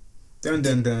 Dun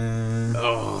dun dun.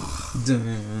 Oh.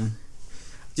 Dun.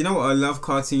 Do you know what? I love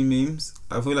cartoon memes.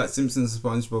 I feel like Simpsons and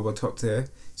SpongeBob are top tier.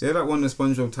 So like one of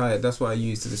SpongeBob tired. That's what I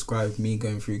use to describe me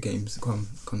going through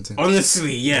Gamescom content.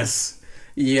 Honestly, yes.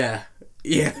 Yeah.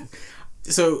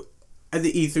 So at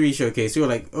the E3 showcase, we were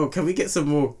like, oh, can we get some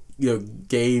more,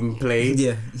 gameplay?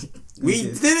 Yeah. We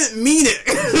didn't mean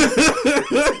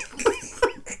it.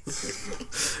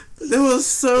 There was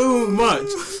so much.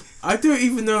 I don't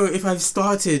even know if I've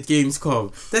started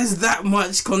Gamescom. There's that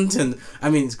much content. I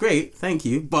mean, it's great, thank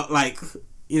you, but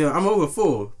I'm over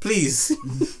 4. Please.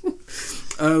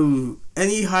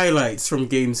 Any highlights from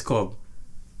Gamescom?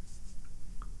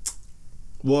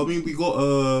 Well, I mean, we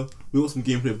got some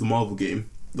gameplay of the Marvel game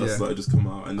that's like just come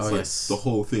out, and it's the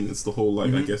whole thing. It's the whole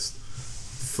I guess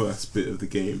first bit of the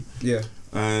game. Yeah,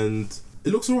 and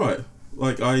it looks alright.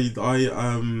 Like I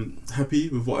am happy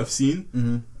with what I've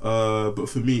seen. But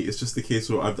for me, it's just the case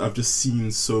where I've just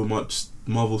seen so much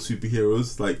Marvel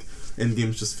superheroes. Like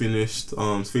Endgame's just finished.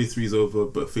 Phase 3 is over,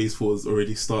 but Phase 4 has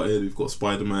already started. We've got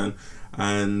Spider-Man,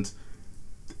 and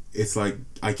it's like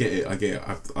I get it.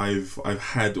 I've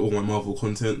had all my Marvel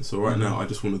content, so right now I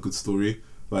just want a good story.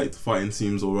 Like the fighting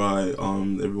seems alright.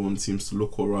 Everyone seems to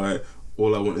look alright.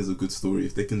 All I want is a good story.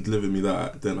 If they can deliver me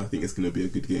that, then I think it's gonna be a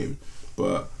good game.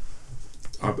 But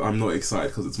I'm not excited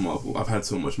because it's Marvel. I've had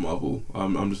so much Marvel.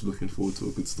 I'm just looking forward to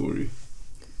a good story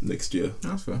next year.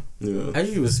 That's fair. Yeah.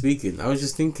 As you were speaking, I was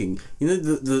just thinking, you know,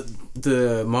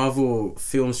 the Marvel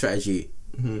film strategy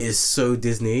is so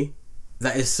Disney.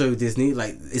 That is so Disney.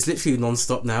 Like, it's literally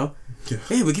non-stop now. Yeah.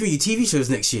 Hey, we're giving you TV shows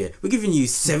next year. We're giving you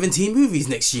 17 movies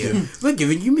next year. We're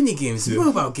giving you mini games,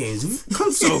 mobile games,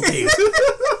 console games.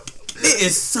 It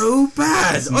is so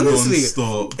bad. It's honestly,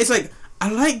 non-stop. it's like, I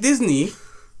like Disney,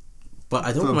 but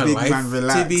I don't want my big life man, to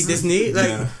relax. be Disney. Like,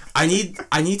 Yeah. I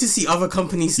need to see other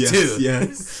companies too.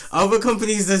 Yes. Other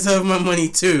companies deserve my money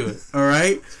too. All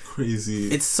right. Crazy.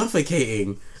 It's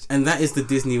suffocating, and that is the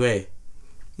Disney way.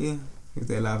 Yeah, with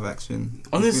their live action.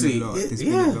 Honestly, There's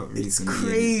been a lot it's recently, and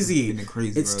crazy. It's been a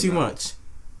crazy. It's too rollout. much,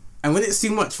 and when it's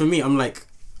too much for me, I'm like,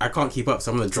 I can't keep up,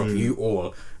 so I'm gonna drop you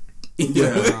all.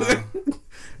 Yeah.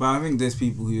 But I think there's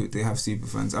people who they have super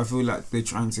fans. I feel like they're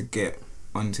trying to get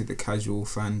onto the casual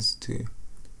fans too.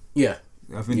 Yeah.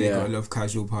 I think they got a lot of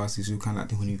casual passes who kind of like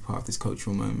they want to be part of this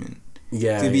cultural moment.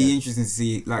 Yeah. It'd be interesting to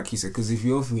see, like you said, because if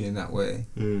you're feeling that way,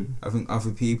 I think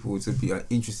other people would be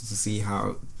interested to see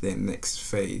how their next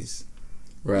phase,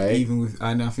 right. even with,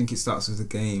 and I think it starts with the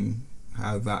game,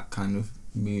 how that kind of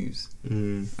moves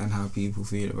and how people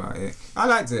feel about it. I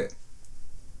liked it.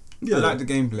 Yeah. I liked the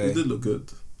gameplay. It did look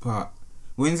good. But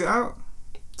when's it out?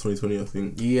 2020, I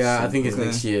think. Yeah, I think it's Okay.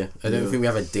 next year. I don't think we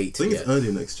have a date I think yet. it's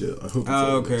early next year. I hope it's Oh,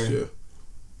 early okay. next year.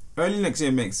 Early next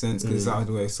year makes sense because it's out of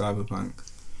the way of Cyberpunk.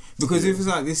 Because if it's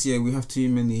like this year, we have too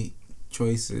many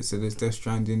choices. So there's Death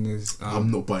Stranding, there's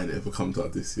I'm not buying it if it comes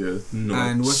out this year. No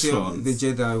and what's chance. the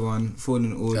Jedi one,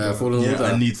 Fallen Order. Fallen Yeah, Order.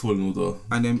 I need Fallen Order.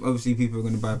 And then obviously people are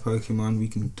going to buy Pokemon. We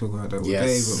can talk about that all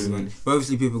Yes. day. But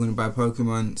obviously people are going to buy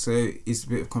Pokemon. So it's a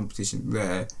bit of competition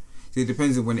there. So it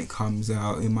depends on when it comes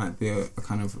out. It might be a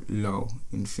kind of low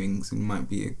in things. It might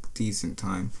be a decent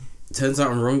time. Turns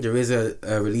out I'm wrong. There is a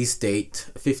release date,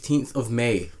 15th of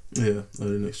May, Yeah,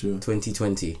 early next year.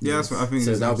 2020. Yeah, that's what I think. So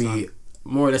there's that'll enough be time.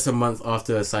 more or less a month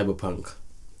after Cyberpunk.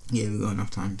 Yeah, we've got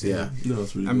enough time to. Yeah. No,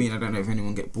 that's really I mean, I don't know if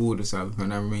anyone get bored of Cyberpunk.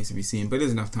 That remains to be seen. But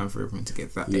there's enough time for everyone to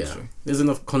get that Yeah. extra. There's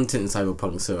enough content in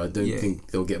Cyberpunk, so I don't think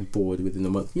they'll get bored within a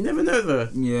month. You never know though.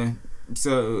 Yeah.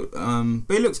 So,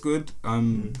 but it looks good. I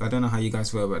don't know how you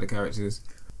guys feel about the characters.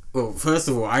 Well, first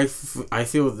of all, I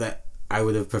feel that I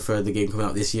would have preferred the game coming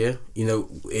out this year. You know,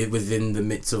 within the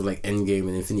midst of like Endgame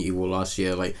and Infinity War last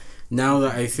year. Like, now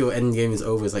that I feel Endgame is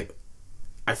over, it's like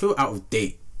I feel out of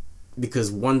date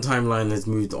because one timeline has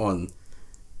moved on,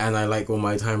 and I like all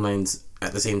my timelines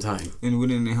at the same time. And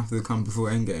wouldn't it have to come before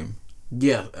Endgame?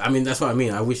 Yeah, I mean that's what I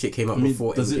mean. I wish it came out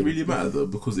before. Does it Endgame. really matter though?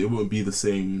 Because it won't be the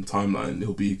same timeline.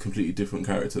 It'll be completely different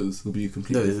characters. It'll be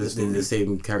completely No, different they're the stories.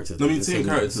 same characters. No, I mean the same same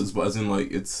characters, but as in like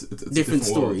it's a different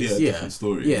world. stories. Yeah, Yeah, different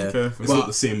story. Yeah, Okay. It's but not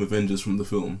the same Avengers from the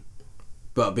film.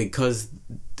 but because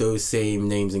those same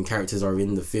names and characters are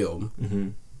in the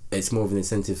film, it's more of an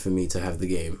incentive for me to have the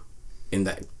game in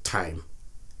that time.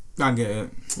 I get it.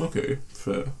 Okay,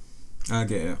 fair. I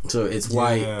get it. So it's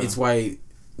why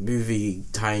movie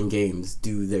tie-in games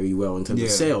do very well in terms of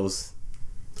sales,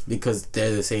 because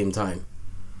they're the same time,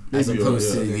 as Maybe,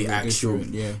 opposed to yeah. the They're actual.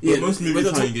 different, yeah. But most movie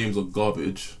but tie-in games are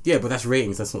garbage. Yeah, but that's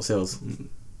ratings. That's not sales.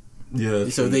 Yeah.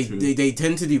 So true, they true.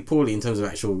 tend to do poorly in terms of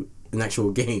an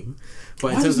actual game, but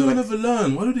in Why terms does of no one like, ever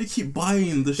learn? Why do they keep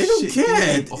buying the they shit? don't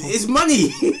care. game? Oh, It's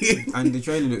money. And the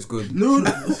trailer looks good. no.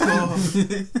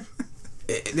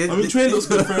 I mean, trailer looks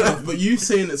good, fair enough. But you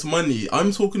saying it's money,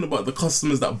 I'm talking about the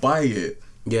customers that buy it,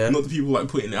 Yeah. not the people like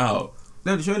putting it out.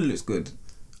 No, the trailer looks good.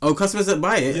 Oh, customers that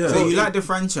buy it. Yeah. So you like the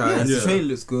franchise, Yeah. the trailer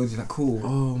looks good, you're like, cool.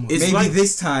 Oh my. It's Maybe like-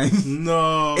 this time.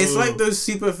 No. It's like those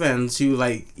super fans who,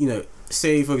 like, you know,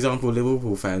 say for example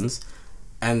Liverpool fans,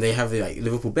 and they have like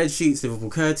Liverpool bed sheets, Liverpool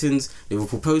curtains,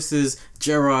 Liverpool posters,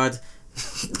 Gerrard,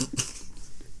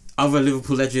 other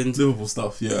Liverpool legends. Liverpool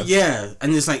stuff, yeah. Yeah,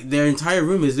 and it's like their entire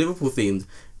room is Liverpool themed.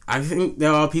 I think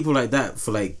there are people like that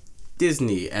for like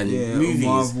Disney and Yeah, movies.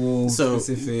 Marvel So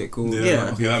specific or Yeah,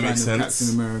 Yeah. okay, that makes kind of sense.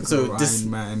 Captain America So or this-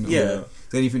 Iron Man. yeah.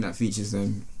 It's anything that features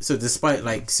them. So despite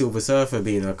like Silver Surfer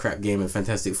being a crap game and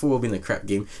Fantastic Four being a crap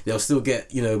game, they'll still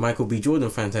get, you know, Michael B. Jordan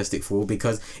Fantastic Four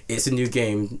because it's a new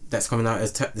game that's coming out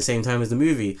at the same time as the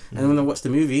movie. And I want to watch the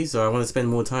movie, so I want to spend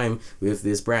more time with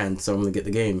this brand, so I'm going to get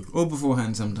the game. Or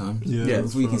beforehand sometimes. Yeah,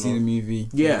 Before you can see the movie.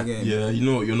 Yeah. Yeah, you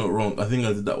know what, you're not wrong. I think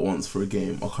I did that once for a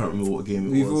game. I can't remember what game it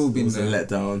was. We've all been it was there. a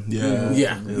letdown. Yeah.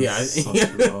 Yeah.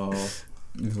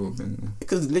 We've all been there.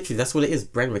 Because literally that's what it is,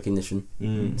 brand recognition,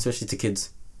 Mm. especially to kids.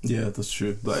 Yeah, that's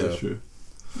true. That is So. true.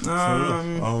 Fair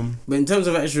enough. But in terms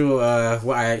of actual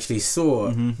what I actually saw,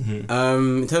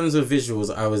 in terms of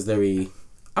visuals, I was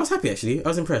happy actually. I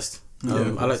was impressed.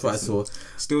 I liked what I saw.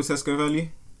 Still Tesco value?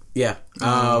 Yeah.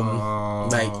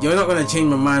 Like you're not gonna change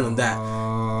my mind on that.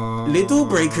 Little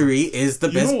Bakery is the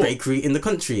You best know what? bakery in the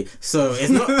country, so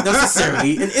it's not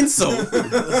necessarily an insult.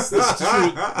 That's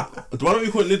true. Why don't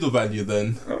we call it Little Value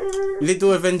then?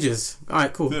 Little Avengers. All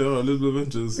right, cool. Yeah, Little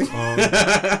Avengers. No,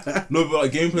 but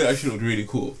like gameplay actually looked really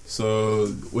cool. So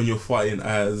when you're fighting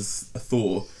as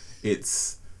Thor,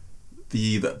 it's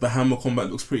the hammer combat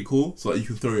looks pretty cool. So like you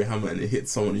can throw your hammer and it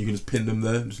hits someone, and you can just pin them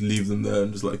there, just leave them there,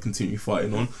 and just like continue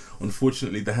fighting on.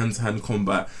 Unfortunately, the hand-to-hand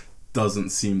combat doesn't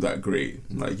seem that great.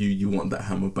 Like you want that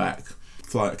hammer back.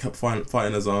 Kept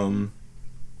fighting as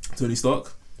Tony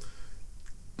Stark.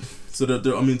 So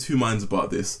I'm in two minds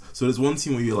about this. So there's one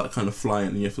scene where you're like kind of flying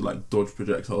and you have to like dodge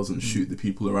projectiles and shoot the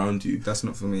people around you. That's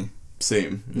not for me.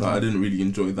 Same. Like, I didn't really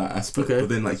enjoy that aspect. Okay. But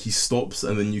then like he stops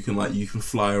and then you can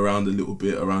fly around a little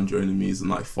bit around your enemies and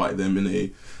like fight them in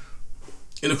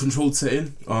a controlled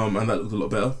setting. And that looked a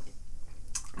lot better.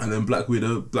 And then Black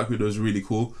Widow is really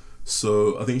cool.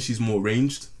 So I think she's more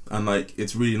ranged. And like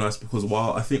it's really nice because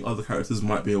while I think other characters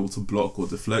might be able to block or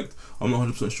deflect, I'm not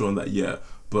 100% sure on that yet.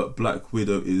 But Black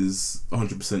Widow is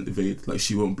 100% evade. Like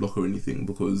she won't block or anything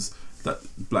because that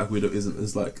Black Widow isn't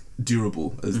as like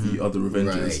durable as the other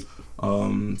Avengers.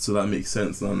 Right. So that makes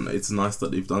sense, and it's nice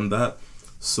that they've done that.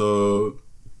 So,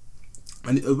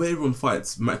 and the way everyone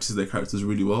fights matches their characters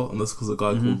really well, and that's because a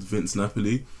guy called Vince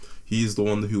Napoli. He's the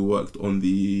one who worked on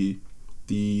the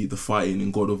fighting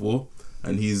in God of War,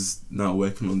 and he's now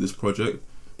working on this project.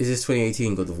 Is this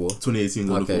 2018 God of War? 2018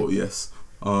 God of War, yes.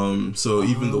 So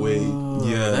even the way,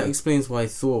 that explains why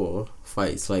Thor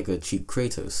fights like a cheap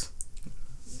Kratos.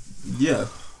 Yeah,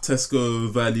 Tesco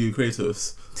value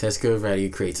Kratos. Tesco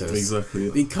value Kratos. Exactly.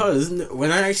 Because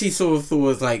when I actually saw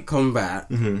Thor's like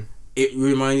combat, it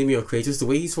reminded me of Kratos. The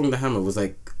way he swung the hammer was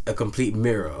like a complete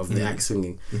mirror of the axe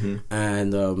swinging,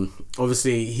 and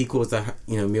obviously he calls that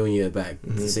Mjolnir back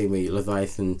the same way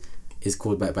Leviathan is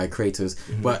called back by Kratos,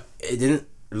 but it didn't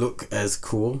look as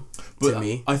cool to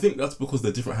me. I think that's because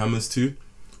they're different hammers too,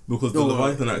 because the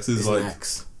Leviathan axe is like an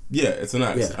axe. Yeah, it's an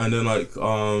axe, and then like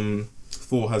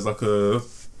Thor has like a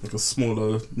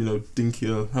smaller,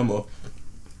 dinkier hammer.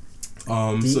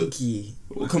 Dinky.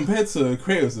 So compared to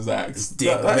Kratos' axe,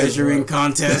 Dick measuring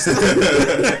contest.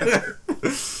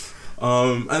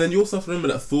 And then you also have to remember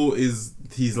that Thor he's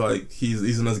an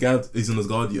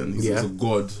Asgardian. He's a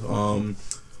god.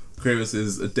 Kratos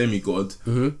is a demigod,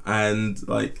 and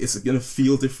like it's gonna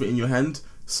feel different in your hand.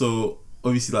 So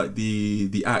obviously, like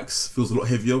the axe feels a lot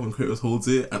heavier when Kratos holds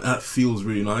it, and that feels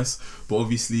really nice. But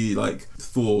obviously, like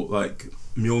Thor, like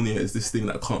Mjolnir is this thing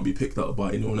that can't be picked up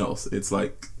by anyone else. It's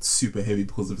like super heavy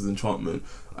because of his enchantment,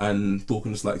 and Thor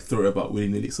can just like throw it about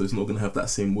willy-nilly, so it's not gonna have that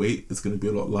same weight. It's gonna be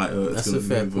a lot lighter. It's gonna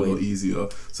move a lot easier.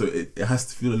 So it has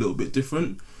to feel a little bit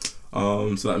different.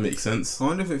 So that makes sense. I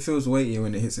wonder if it feels weightier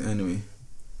when it hits an enemy.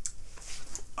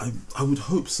 I would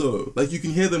hope so. Like you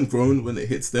can hear them groan when it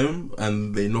hits them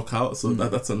and they knock out, so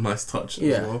that's a nice touch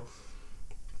as well.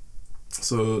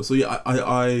 So yeah,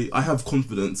 I have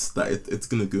confidence that it's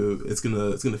gonna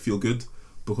feel good,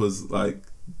 because like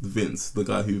Vince, the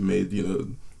guy who made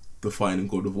the fighting in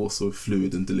God of War so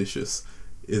fluid and delicious,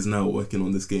 is now working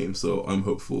on this game, so I'm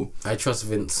hopeful. I trust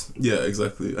Vince. Yeah,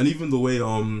 exactly. And even the way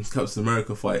Captain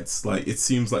America fights, like it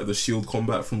seems like the shield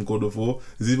combat from God of War.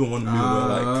 There's even one move where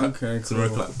like Captain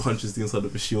America like punches the inside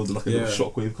of a shield and like a little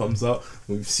shockwave comes out.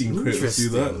 We've seen Kratos do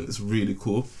that, and it's really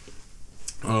cool.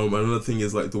 Another thing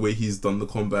is like the way he's done the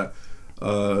combat.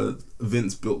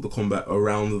 Vince built the combat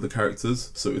around the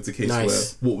characters, so it's a case where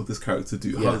what would this character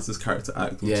do? How does this character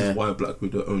act? Which is why Black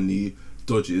Widow only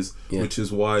dodges, which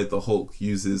is why the Hulk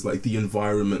uses like the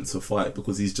environment to fight,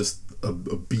 because he's just a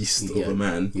beast of a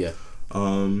man.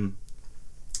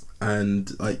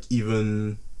 And like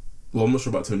I'm not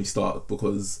sure about Tony Stark,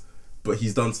 but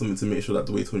he's done something to make sure that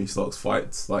the way Tony Stark's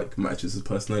fights like matches his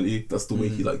personality. That's the way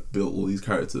he like built all these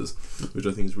characters, which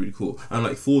I think is really cool. And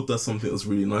like Thor does something that's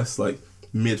really nice. Like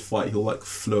mid-fight he'll like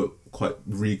float quite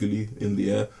regally in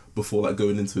the air before like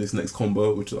going into his next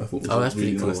combo, which I thought was that's a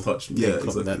really pretty nice cool. touch. Yeah, Yeah,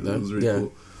 clock exactly. that, though. It was really Yeah.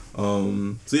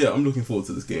 cool. So yeah, I'm looking forward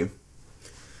to this game.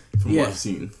 From what I've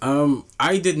seen.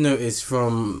 I did notice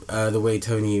from the way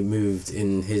Tony moved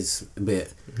in his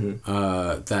bit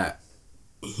that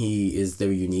he is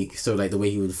very unique. So like the way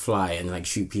he would fly and like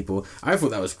shoot people, I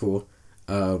thought that was cool.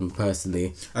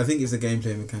 Personally, I think it's the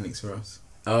gameplay mechanics for us.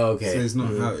 oh okay, So it's not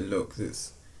how it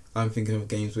looks. I'm thinking of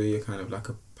games where you're kind of like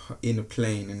in a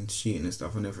plane and shooting and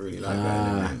stuff. I never really like that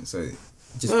element. So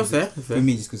just well, 'cause fair, for fair.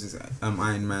 me, just because it's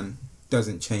Iron Man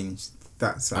doesn't change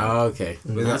that side. Oh, okay,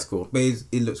 But that's cool. But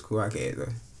it looks cool. I get it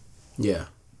though. Yeah.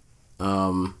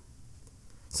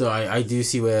 So I do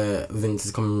see where Vince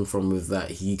is coming from with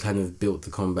that. He kind of built the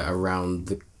combat around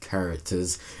the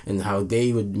characters and how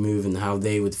they would move and how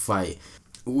they would fight,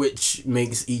 which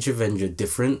makes each Avenger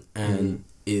different and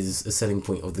is a selling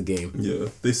point of the game. Yeah,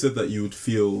 they said that you would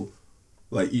feel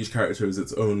like each character is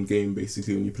its own game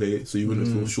basically when you play it, so you wouldn't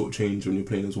feel shortchanged when you're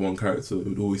playing as one character. It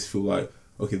would always feel like,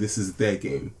 okay, this is their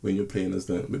game when you're playing as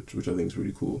them, which I think is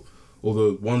really cool.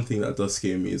 Although one thing that does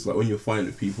scare me is like when you're fighting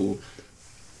with people,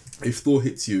 if Thor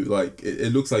hits you, like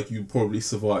it looks like you probably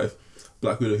survive.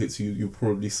 Black Widow hits you, you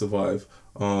probably survive.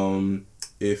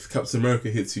 If Captain America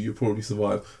hits you, you probably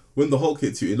survive. When the Hulk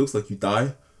hits you, it looks like you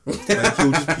die. Like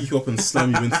he'll just pick you up and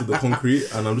slam you into the concrete,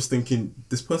 and I'm just thinking,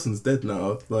 this person's dead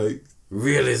now. Like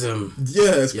Realism.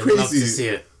 yeah, it's You crazy. love to see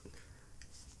it.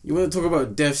 You want to talk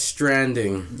about Death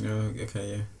Stranding? Yeah.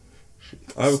 Okay. Yeah.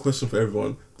 I have a question for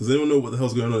everyone. Does anyone know what the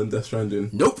hell's going on in Death Stranding?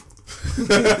 Nope.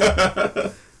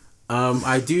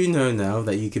 I do know now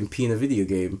that you can pee in a video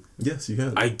game. Yes, you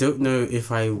can. I don't know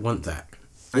if I want that.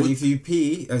 And if you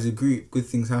pee as a group, good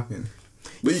things happen.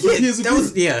 But you can pee as a that group.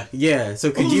 was yeah. So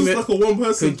I thought it was like a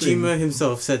one-person Kojima thing.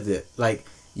 himself said it. Like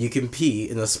you can pee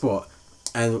in a spot,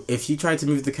 and if you try to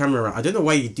move the camera around, I don't know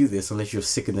why you do this unless you're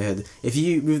sick in the head. If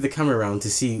you move the camera around to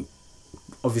see,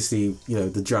 obviously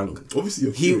the drunk. Obviously,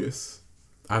 you're He- curious.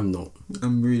 I'm not.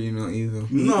 I'm really not either.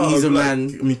 No, he's a like,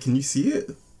 man. I mean, can you see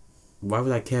it? Why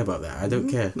would I care about that? I don't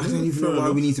care. I don't even Fair know why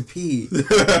enough. we need to pee.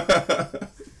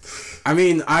 I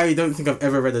mean, I don't think I've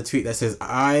ever read a tweet that says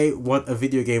I want a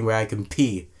video game where I can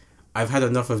pee. I've had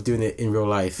enough of doing it in real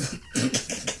life.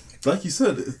 Like you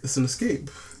said, it's an escape.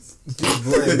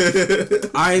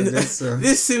 Yes, sir.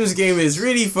 This Sims game is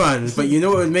really fun, but you know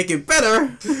what would make it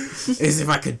better is if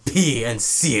I could pee and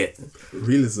see it.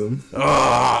 Realism.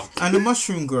 Oh. And the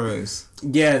mushroom grows.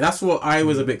 Yeah, that's what I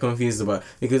was a bit confused about,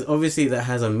 because obviously that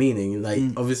has a meaning. Like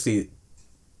obviously,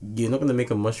 you're not gonna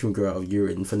make a mushroom grow out of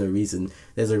urine for no reason.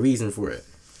 There's a reason for it,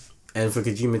 and for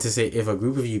Kojima to say if a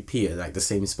group of you pee at like the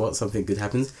same spot, something good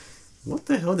happens. What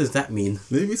the hell does that mean?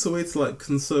 Maybe it's a way to like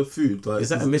conserve food. Like, Is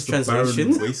that a it's barren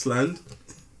mistranslation? wasteland.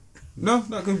 No,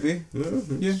 that could be. No, it's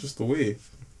Yeah. just a way.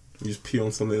 You just pee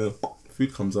on something and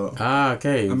food comes out. Ah,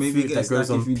 okay. And maybe Food it that gets grows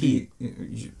like on if you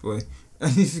pee. boy.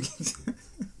 And if you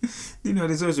get,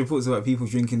 there's always reports about people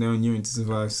drinking their own urine to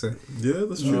survive. So, Yeah,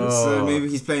 that's true. Oh. so maybe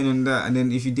he's playing on that. And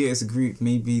then if you do it as a group,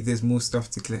 maybe there's more stuff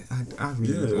to collect. I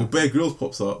really Yeah, or don't. Bear Grylls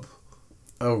pops up.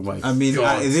 Oh my I mean,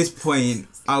 God. at this point,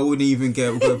 I wouldn't even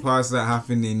go past that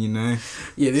happening. You know.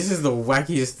 Yeah, this is the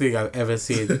wackiest thing I've ever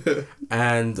seen,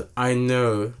 and I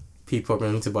know people are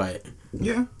going to buy it.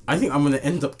 Yeah. I think I'm gonna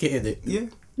end up getting it. Yeah.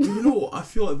 You know what? I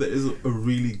feel like there is a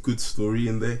really good story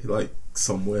in there, like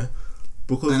somewhere.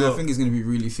 Because And I think it's going to be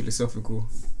really philosophical.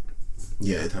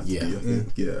 yeah, it'd have to Yeah. be. I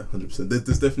think 100%.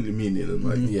 There's definitely meaning and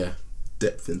like Yeah.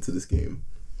 depth into this game.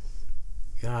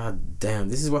 God damn,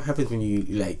 this is what happens when you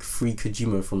like free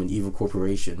Kojima from an evil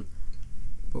corporation.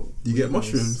 But You get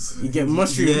mushrooms. You get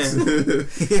mushrooms.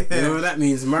 Yeah. You know what that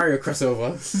means? Mario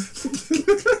crossover.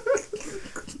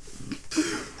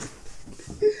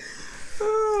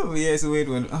 Oh, yeah, it's a weird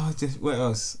one. Oh, just what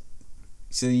else?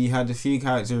 So you had a few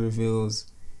character reveals,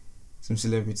 some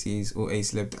celebrities, or a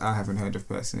celeb that I haven't heard of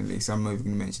personally, so I'm not even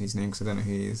going to mention his name because I don't know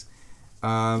who he is.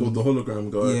 For the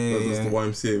hologram guy yeah, that does yeah. the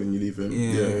YMCA when you leave him.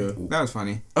 Yeah. That was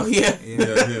funny. Oh yeah.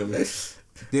 Yeah, him.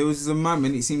 There was a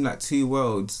moment, it seemed like two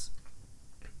worlds.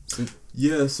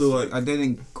 Yeah, so like I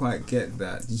didn't quite get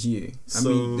that, did you? I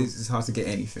mean, this is hard to get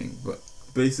anything, but...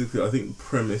 basically I think the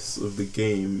premise of the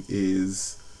game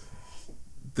is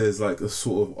there's like a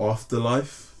sort of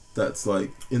afterlife that's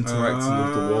like interacting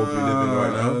with the world we live in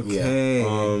right now. Okay.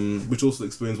 Which also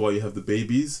explains why you have the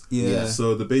babies. Yeah.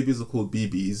 So the babies are called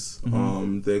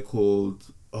BBs. They're called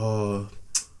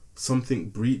something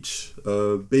breach,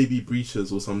 baby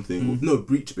breachers or something. No,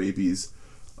 breach babies.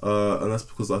 And that's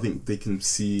because I think they can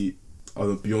see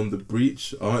Beyond the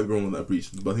Breach. I might be wrong on that breach,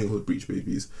 but I think it's called Breach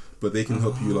Babies. But they can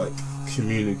help you like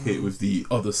communicate with the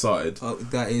other side. Oh,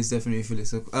 that is definitely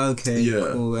philosophical. Okay, Yeah.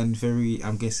 cool, and very.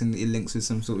 I'm guessing it links with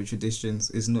some sort of traditions.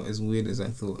 It's not as weird as I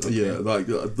thought. Okay. Yeah, like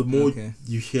the more Okay.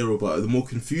 you hear about it, the more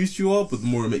confused you are, but the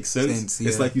more it makes sense.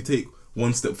 It's yeah. like you take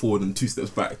one step forward and two steps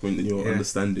back when you're Yeah.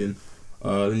 understanding.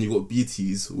 Then you got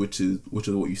BTs, which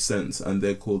are what you sense, and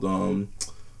they're called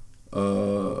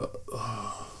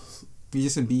You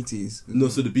just said BTs. no.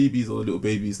 So the BBs are the little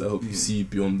babies that help you Yeah. see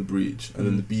beyond the breach, and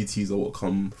then the BTs are what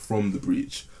come from the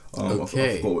breach. I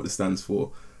forgot what it stands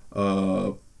for.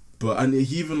 But and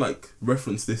he even like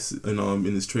referenced this in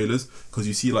his trailers, because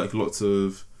you see like lots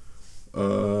of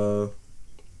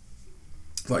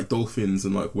like dolphins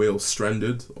and like whales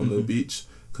stranded on the beach,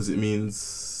 because it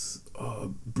means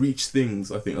breach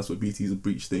things. I think that's what BTs are,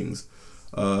 breach things.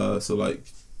 So like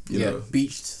you know,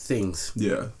 beached things.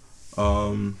 yeah.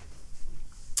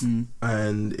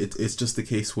 And it's just a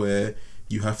case where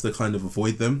you have to kind of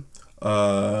avoid them.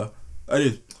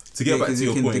 Anyway, to get back to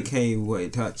your it can point, decay what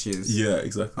it touches. yeah,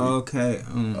 exactly. Okay.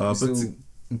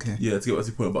 Okay. Yeah, to get back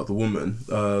to your point about the woman,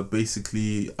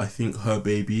 basically, I think her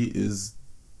baby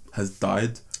has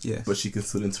died, Yes. but she can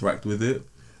still interact with it,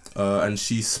 and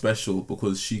she's special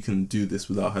because she can do this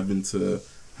without having to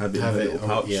have it in her little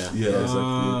pouch. yeah. Exactly.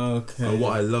 Okay. And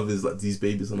what I love is like these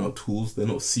babies are now tools. They're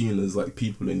not seen as like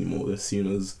people anymore. They're seen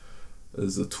as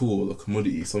a tool, a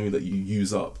commodity, something that you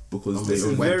use up because they It's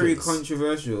only, very weapons.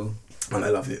 controversial. and I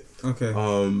love it. Okay.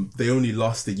 They only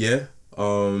last a year.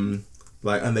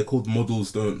 Like, and they're called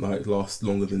models, don't like last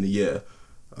longer than a year.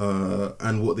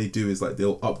 And what they do is like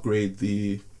they'll upgrade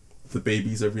the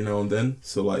babies every now and then.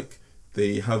 So like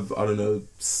they have, I don't know,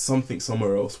 something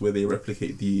somewhere else where they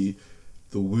replicate the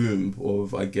womb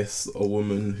of, I guess, a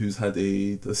woman who's had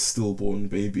a stillborn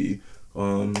baby.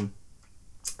 And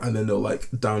then they'll like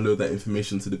download that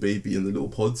information to the baby in the little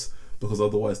pods, because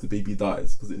otherwise the baby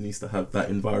dies, because it needs to have that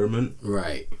environment.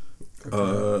 Right.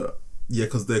 Yeah,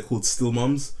 because they're called still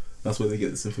mums. That's where they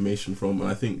get this information from. And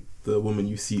I think the woman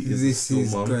you see is This still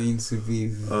is mum. going to be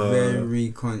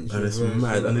very controversial. And it's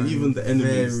mad. And then even the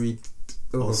enemies Very.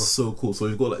 are so cool. So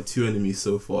we've got like 2 enemies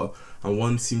so far, and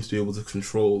one seems to be able to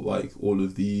control like all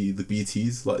of the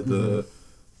BTs, like the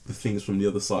things from the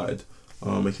other side.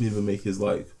 It can even make his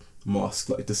like mask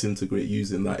like disintegrate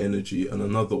using that energy, and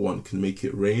another one can make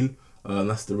it rain.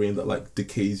 And that's the rain that like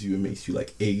decays you and makes you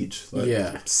like age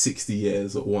like 60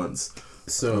 years at once.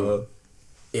 So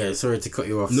yeah, sorry to cut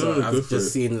you off. No, So no, go I've for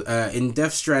just seen in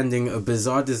Death Stranding, a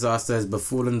bizarre disaster has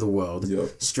befallen the world, Yeah,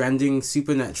 stranding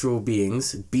supernatural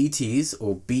beings, BTs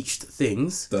or beached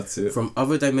things, that's it. from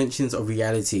other dimensions of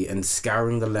reality and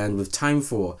scouring the land with time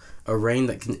for a rain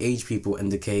that can age people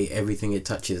and decay everything it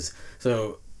touches.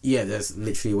 So yeah, that's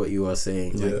literally what you are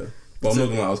saying. Like, Yeah. But I'm not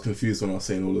gonna lie, I was confused when I was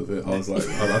saying all of it. I was like,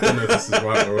 I don't know if this is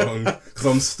right or wrong, because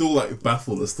I'm still like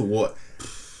baffled as to what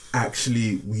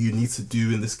actually you need to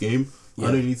do in this game. Yeah.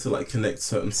 I know you need to like connect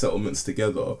certain settlements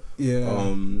together.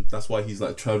 Yeah. That's why he's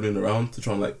like traveling around to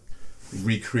try and like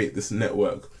recreate this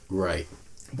network. right.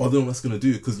 But I don't know what that's gonna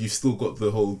do, because you've still got the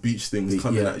whole beach things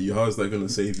coming yeah. at you. How is that gonna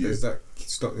save you? Does that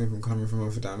stop them from coming from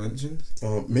other dimensions?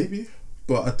 Maybe,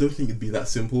 but I don't think it'd be that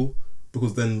simple,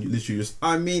 because then you literally just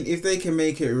I mean, if they can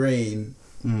make it rain,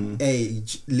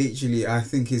 age, literally, I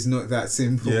think it's not that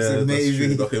simple. yeah, so that's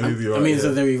maybe. true. Okay, maybe you're I right. mean, yeah. it's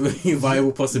a very, very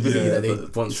viable possibility Yeah, that they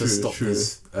but want true, to stop true.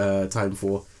 this time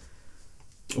for.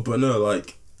 But no,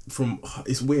 like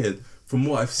it's weird. From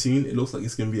what I've seen, it looks like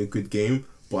it's gonna be a good game.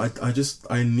 But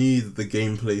I need the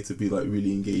gameplay to be like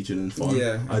really engaging and fun.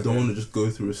 Yeah, I don't okay. want to just go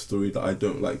through a story that I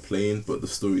don't like playing, but the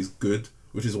story's good,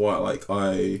 which is why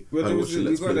I Well, watched the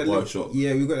Let's Play Bioshock.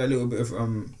 Yeah, we got that little bit of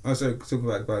Also, talk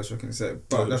about Bioshock in a sec,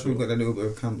 but Oh, that's sure. we got that little bit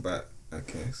of combat. I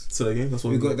guess So again, that's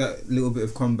what we got that little bit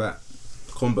of combat.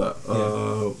 combat.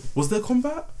 Yeah. Was there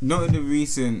combat? Not in the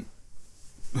recent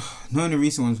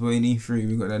ones, but in E3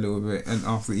 we got that little bit, and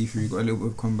after E3 we got a little bit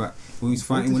of combat. We was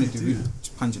fighting What one did of he the do?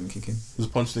 just punching and kicking, It was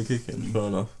punching and kicking. Fair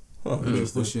enough. Oh, a little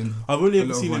interesting. pushing. I've only A ever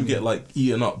lot of seen him running. get like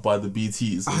eaten up by the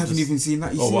BTs. I and haven't just- even seen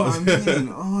that. You Oh, see what? what I mean?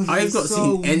 Oh, I've not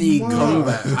seen any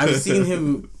combat. I've seen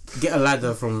him get a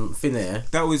ladder from thin air.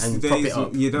 That was and the prop days. it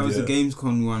up. Yeah, that was Yeah. the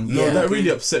Gamescom one. No, Yeah. that really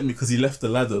upset me because he left the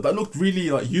ladder. That looked really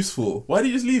like useful. Why did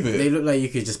he just leave it? They look like you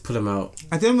could just pull him out,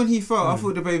 And then when he fell, I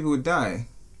thought the baby would die.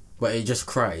 but it just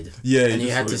cried. Yeah, and you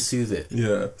just had to like- soothe it.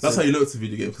 Yeah, that's So- how you know it's a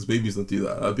video game, because babies don't do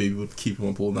that. That baby would keep him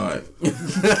up all night.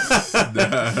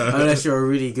 Unless you're a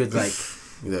really good, like,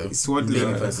 you know, Swaddling.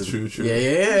 baby Yeah, person. true, true.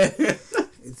 Yeah.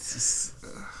 It's just,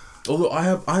 Although I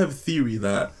have a theory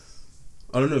that,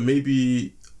 I don't know,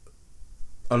 maybe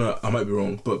I know I might be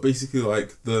wrong, but basically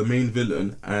like the main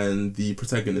villain and the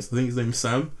protagonist, I think his name is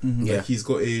Sam. Yeah. Like, he's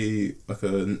got a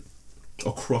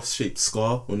cross-shaped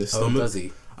scar on his Oh, stomach. does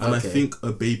he? And Okay. I think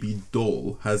a baby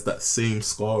doll has that same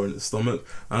scar in its stomach.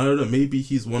 And I don't know, maybe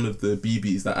he's one of the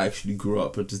BBs that actually grew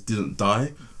up but just didn't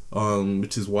die.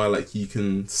 Which is why like you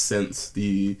can sense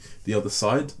the other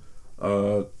side.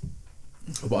 But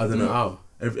I don't know. Wow.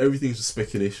 Everything's just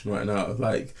speculation right now.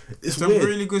 Like, it's Some weird.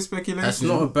 really good speculation. That's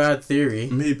not a bad theory.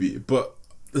 Maybe, but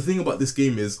the thing about this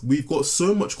game is we've got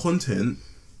so much content.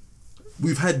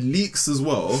 We've had leaks as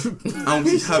well, and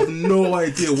we have no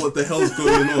idea what the hell's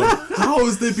going on. How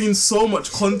has there been so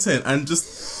much content and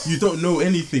just you don't know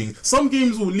anything? Some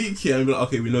games will leak here and be like,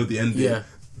 okay, we know the ending. Yeah.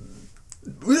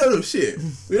 We don't know shit.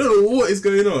 We don't know what is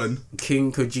going on.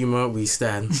 King Kojima, we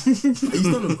stand. He's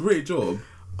done a great job.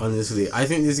 Honestly, I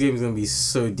think this game is gonna be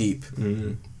so deep.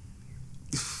 Mm-hmm.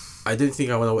 I don't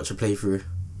think I want to watch a playthrough.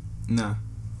 Nah.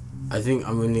 I think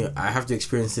I have to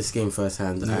experience this game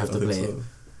firsthand. I have to play it.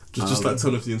 Just like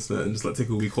turn off the internet and just like take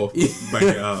a week off, bang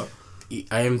it out.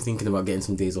 I am thinking about getting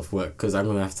some days off work because I'm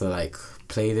gonna have to like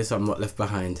play this so I'm not left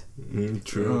behind.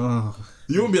 True. Oh.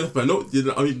 You won't be left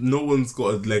behind. No one's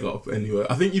got a leg up anywhere.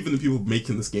 I think even the people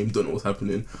making this game don't know what's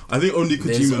happening. I think only Kojima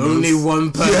There's knows. only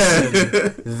one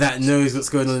person that knows what's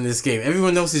going on in this game.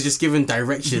 Everyone else is just given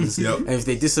directions, Yep. and if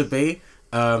they disobey,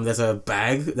 there's a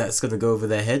bag that's gonna go over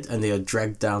their head, and they are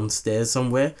dragged downstairs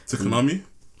somewhere. To Konami?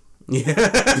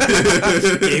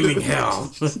 Yeah, gaming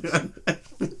hell.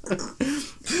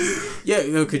 Yeah,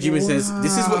 Kojima says,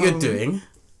 "This is what you're doing.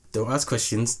 Don't ask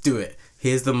questions. Do it.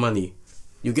 Here's the money.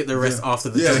 You get the rest after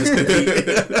the job is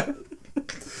complete."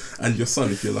 And your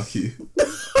son, if you're lucky.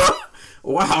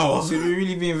 Wow. Should we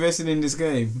really be invested in this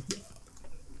game?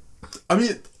 I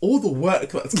mean, all the work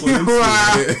that's gone into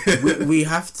it. we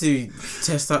have to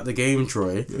test out the game,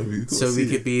 Troy, Yeah, we've got to so we see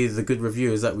could be the good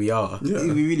reviewers that we are. Yeah.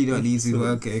 We really don't need to.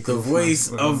 Okay, The cool, voice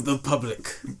fine. of the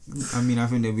public. I mean, I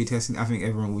think they'll be testing. I think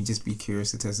everyone will just be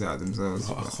curious to test it out themselves.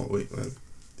 Oh, I can't wait, man.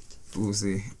 We'll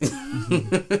see.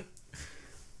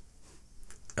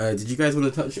 Did you guys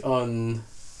want to touch on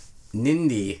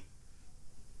Nindy?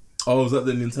 Oh, was that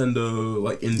the Nintendo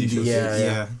like indie show?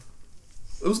 Yeah.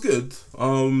 It was good.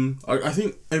 I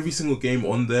think every single game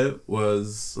on there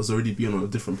has already been on a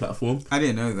different platform. I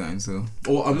didn't know that until.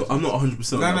 Or I'm not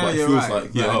 100%. No, but it you're feels right. like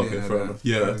yeah, I okay, didn't know fair that. enough.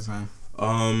 Yeah. That's fine.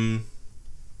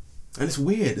 And it's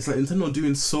weird. It's like Nintendo are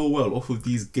doing so well off of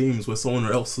these games where someone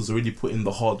else has already put in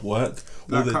the hard work.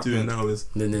 All Like they're doing Cuphead. now is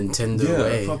The Nintendo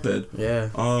way. Cuphead. Yeah.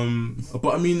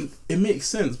 But I mean, it makes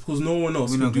sense because no one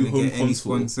else We're can not do going to home get any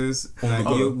console. sponsors. on Like, the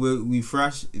other. we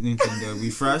thrashed Nintendo. We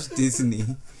thrashed Disney.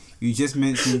 You just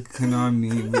mentioned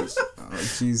Konami,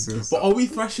 which Jesus. But are we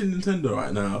thrashing Nintendo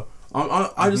right now?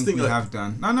 I just think we like, have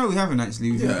done. No, we haven't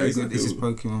actually. We've been Yeah, very exactly. good. It's just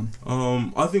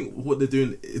Pokemon. I think what they're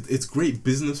doing, it's great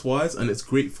business wise and it's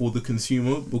great for the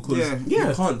consumer because Yeah.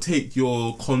 you can't take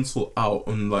your console out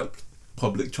on like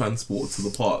public transport to the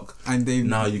park. And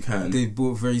Now you can. They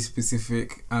bought very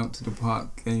specific out to the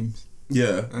park games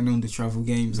Yeah. and on the travel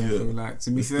games. I Yeah. feel like,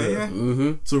 to be It's fair, there. yeah.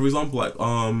 Mm-hmm. So for example, like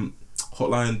the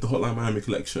Hotline Miami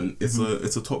collection, it's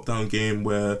a top down game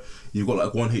where you've got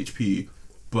like 1 HP,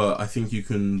 but I think you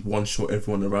can one shot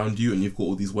everyone around you, and you've got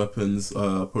all these weapons,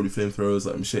 probably flamethrowers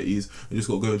like machetes. You just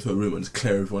got to go into a room and just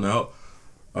clear everyone out.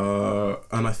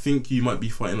 And I think you might be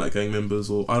fighting like gang members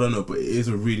or I don't know, but it is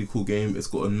a really cool game. It's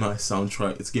got a nice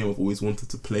soundtrack. It's a game I've always wanted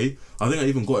to play. I think I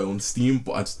even got it on Steam,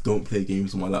 but I just don't play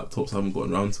games on my laptop, so I haven't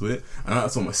gotten around to it. And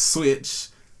that's on my Switch.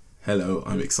 Hello,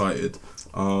 I'm excited.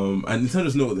 And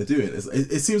Nintendo's know what they're doing.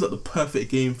 It seems like the perfect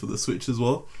game for the Switch as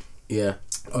well. Yeah.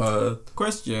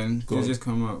 Question Go has on. just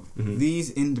come up. Mhm.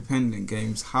 These independent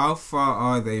games, how far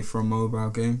are they from mobile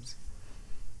games?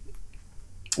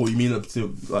 Or you mean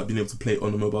like being able to play it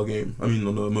on a mobile game? I mean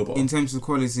on a mobile. In terms of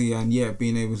quality and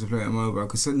being able to play it on mobile.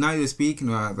 Because now you're speaking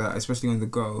about that, especially on the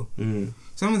go. Mm.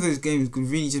 Some of those games could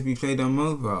really just be played on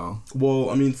mobile. Well,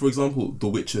 I mean, for example, The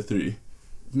Witcher 3.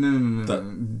 No.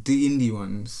 That- The indie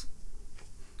ones.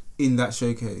 In that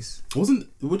showcase. Wasn't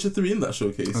The Witcher 3 in that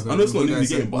showcase? Okay, I know it's not an we'll indie put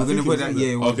that game, but I we're think gonna put it was that. in there.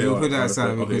 Yeah, Okay, we'll alright, put that alright, aside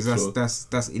okay, because sure.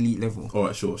 that's elite level.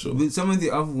 Alright, sure. But some of the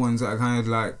other ones that are kind of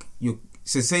like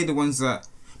say the ones that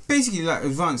basically like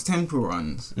advanced temple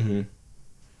runs. Mm-hmm.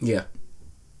 Yeah.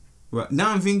 Right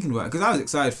now I'm thinking about it because I was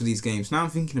excited for these games. Now I'm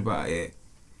thinking about it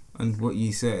and what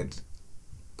you said.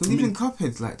 Because even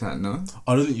Cuphead's like that, no?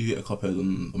 I don't think you get a Cuphead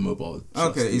on a mobile.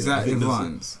 Okay, is that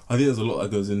advanced? I think there's a lot that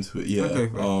goes into it. Yeah.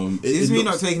 Okay. This is me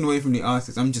not taking away from the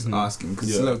artist. I'm just asking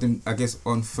because a lot of them, I guess,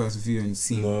 on first viewing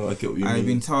seem. No, I get what you mean. I've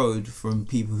been told from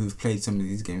people who've played some of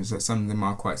these games that some of them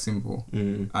are quite simple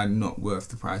and not worth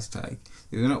the price tag.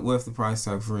 If they're not worth the price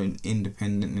tag for an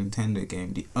independent Nintendo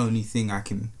game, the only thing I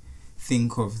can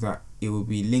think of that it would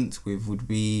be linked with would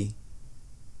be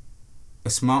a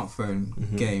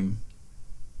smartphone game.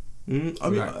 I mean,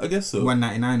 like I guess so.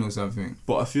 $199 or something.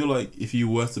 But I feel like if you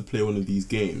were to play one of these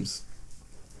games,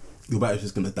 your battery's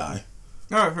just gonna die.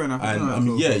 Alright, fair enough. And I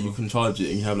mean, you can charge it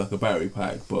and you have like a battery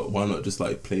pack, but why not just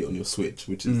like play it on your Switch,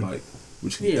 which is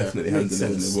which can definitely handle it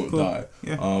and it won't die.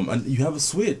 Yeah. And you have a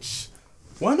Switch.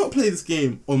 Why not play this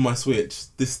game on my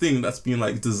Switch? This thing that's been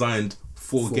like designed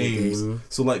for games.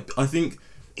 So like, I think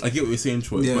I get what you're saying,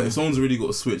 Troy. But if someone's already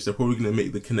got a Switch, they're probably gonna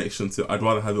make the connection to. I'd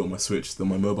rather have it on my Switch than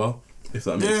my mobile, if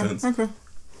that makes sense. Okay. And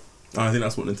I think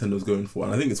that's what Nintendo's going for,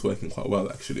 and I think it's working quite well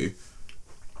actually.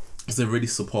 Because they've already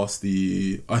surpassed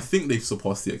I think they've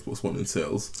surpassed the Xbox One in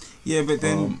sales. Yeah, but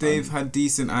then they've had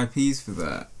decent IPs for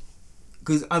that.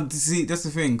 Because see, that's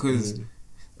the thing. Because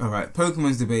alright,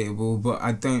 Pokemon's debatable, but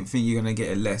I don't think you're gonna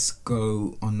get a Let's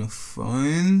Go on the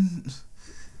phone.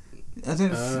 I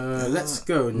don't. Let's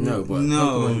Go, no, but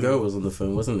Pokemon Go was on the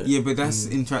phone, wasn't it? Yeah, but that's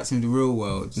interacting with the real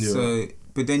world. Yeah. So,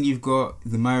 but then you've got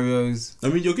the Marios. I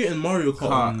mean, you're getting Mario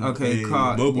Kart.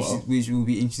 Kart, mobile, which will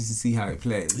be interesting to see how it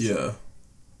plays. Yeah.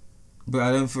 But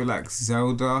I don't feel like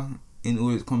Zelda, in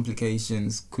all its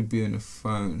complications, could be on the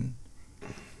phone.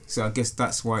 So I guess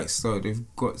that's why it's so. They've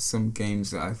got some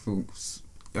games that I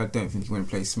don't think you want to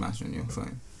play Smash on your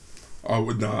phone. I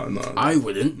would not. No. I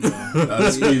wouldn't.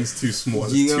 That screen's too small.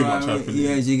 There's too much happening.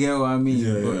 Yeah, do you get what I mean?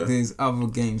 Yeah, but there's other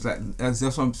games like that's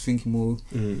what I'm thinking more.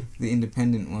 The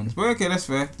independent ones. But okay, that's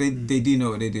fair. They do know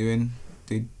what they're doing.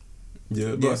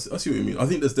 I see what you mean. I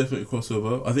think there's definitely a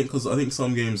crossover. I think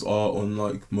some games are on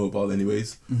like mobile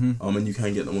anyways. And you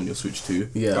can get them on your Switch too.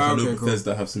 Yeah. I know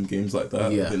Bethesda have some games like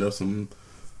that. Yeah. I think there's some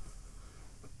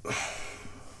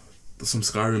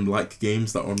Skyrim-like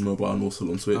games that are on mobile and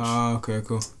also on Switch. Okay,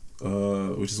 cool.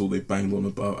 Which is all they banged on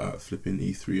about at flipping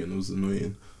E3, and it was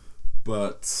annoying.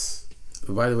 But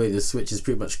by the way, the Switch is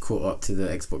pretty much caught up to the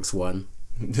Xbox One.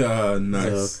 Yeah,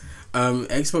 nice. So,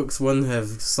 Xbox One have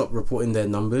stopped reporting their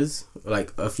numbers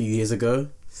like a few years ago.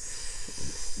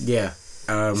 Yeah.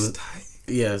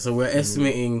 So we're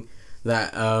estimating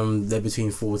that they're between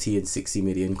 40 and 60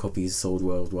 million copies sold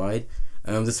worldwide.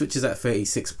 The Switch is at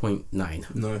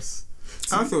 36.9. Nice.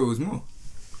 I thought it was more.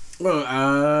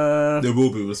 Well, there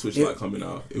will be with a Switch Lite coming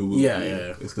out. It will.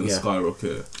 Yeah. It's gonna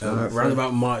skyrocket. Around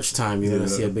about March time, you're gonna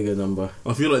see a bigger number.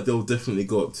 I feel like they'll definitely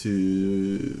go up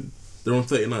to. They're on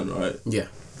 39, right? Yeah.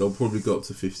 They'll probably go up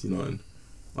to 59.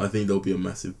 I think there'll be a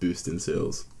massive boost in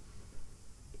sales.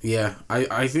 Yeah,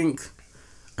 I think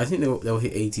they'll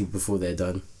hit 80 before they're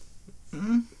done.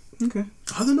 Okay.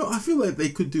 I don't know. I feel like they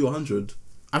could do 100.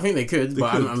 I think they could,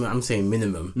 but I'm saying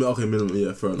minimum. Okay, minimum.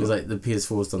 Yeah, fair enough. Because like the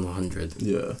PS4's done 100.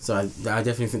 Yeah. So I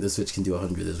definitely think the Switch can do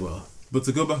 100 as well. But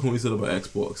to go back on what you said about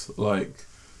Xbox, like,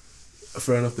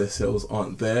 fair enough, their sales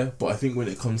aren't there, but I think when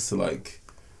it comes to like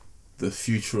the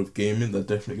future of gaming, they're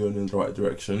definitely going in the right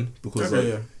direction, because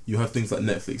you have things like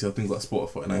Netflix, you have things like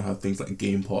Spotify, and I have things like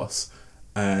Game Pass,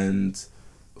 and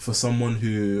for someone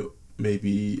who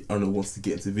maybe, I don't know, wants to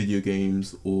get into video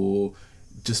games or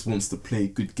just wants to play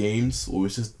good games, or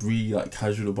is just really like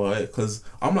casual about it, because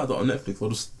I'm like that on Netflix. I'll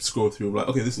just scroll through like,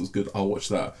 okay, this looks good, I'll watch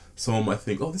that. Someone might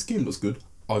think, oh, this game looks good,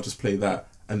 I'll just play that,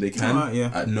 and they can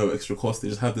at no extra cost. They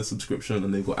just have their subscription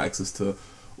and they've got access to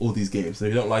all these games. And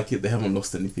if you don't like it, they haven't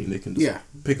lost anything. They can just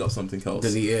pick up something else,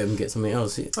 delete it and get something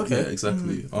else. Okay, yeah,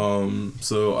 exactly.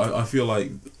 So I feel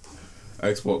like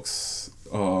Xbox,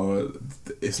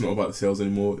 it's not about the sales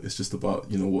anymore. It's just about,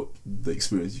 you know, what the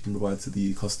experience you can provide to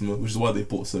the customer, which is why they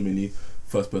bought so many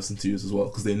first-person studios as well,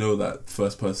 because they know that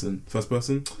first party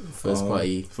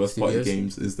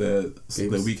games is their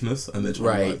weakness, and they're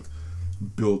trying to like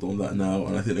build on that now.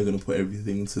 And I think they're going to put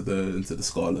everything into the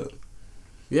Scarlet.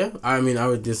 Yeah, I mean, I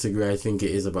would disagree. I think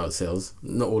it is about sales,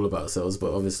 not all about sales,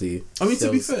 but obviously. I mean,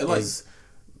 to be fair, like,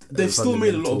 they've still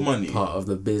made a lot of money. Part of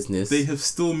the business. They have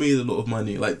still made a lot of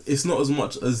money. Like, it's not as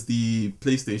much as the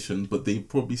PlayStation, but they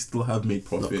probably still have made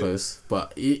profit. Not close,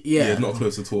 but yeah, not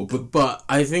close at all. But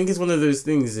I think it's one of those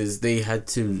things. Is they had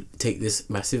to take this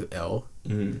massive L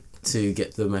to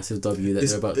get the massive W that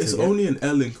they're about to get. It's only an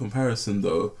L in comparison,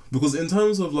 though, because in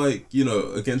terms of like, you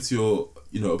know, against your,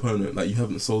 you know, opponent, like, you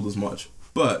haven't sold as much,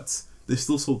 but they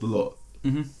still sold a lot.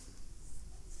 And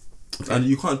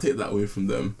you can't take that away from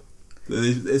them.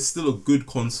 It's still a good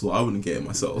console. I wouldn't get it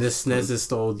myself. The SNES has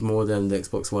sold more than the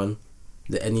Xbox One.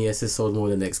 The NES has sold more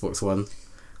than the Xbox One.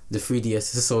 The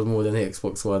 3DS has sold more than the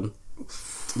Xbox One.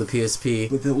 The PSP,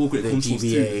 But they're all great the consoles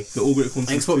GBA, too. They're all great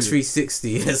consoles Xbox too.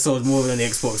 360 has sold more than the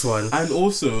Xbox One. And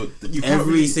also, you can't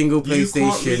Every really, single You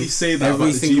can't PlayStation, really say that every about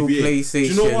the single GBA. PlayStation, Do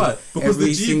you know why? Because the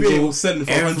every GBA single- was selling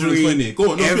for every- 120.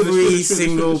 Go on, no, Every finish,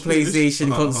 single finish. PlayStation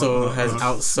console has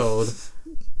outsold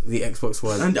the Xbox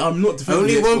One. And I'm not defending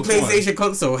Only the one Xbox PlayStation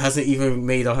console hasn't even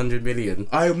made 100 million.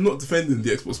 I am not defending the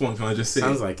Xbox One. Can I just say?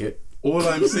 Sounds like it. All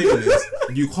I'm saying is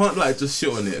you can't like just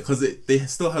shit on it because they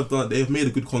still have done. They have made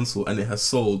a good console and it has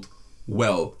sold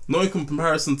well. Not in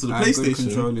comparison to the And good PlayStation.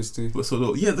 controllers too, But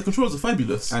the controllers are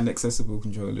fabulous. and accessible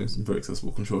controllers. Very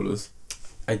accessible controllers.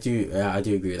 I do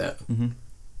agree with that. Mm-hmm.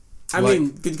 I Like-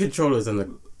 mean, good controllers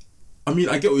and I mean,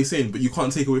 I get what you're saying, but you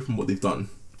can't take away from what they've done.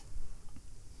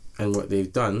 what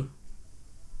they've done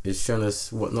is shown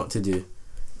us what not to do.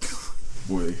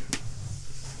 Boy.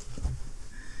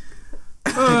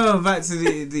 Oh, back to the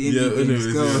Yeah, indie games.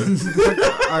 anyways, Go on.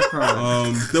 I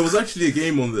can't. There was actually a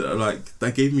game on there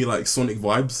that gave me like Sonic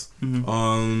vibes.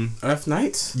 Mhm. Earth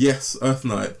Knight? Yes, Earth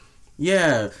Knight.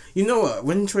 Yeah. You know what?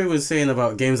 When Troy was saying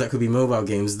about games that could be mobile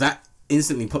games, that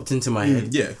instantly popped into my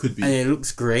head. Yeah, it could be. And it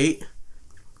looks great,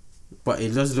 but it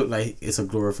does look like it's a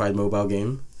glorified mobile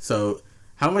game. So,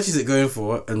 how much is it going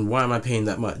for, and why am I paying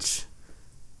that much?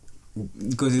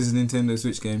 Because it's a Nintendo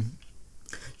Switch game.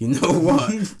 You know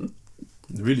what?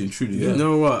 Really and truly, You yeah.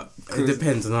 know what? It 'Cause-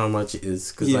 depends on how much it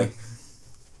is. Because, Yeah. like...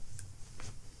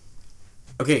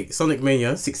 Okay, Sonic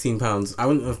Mania, £16. I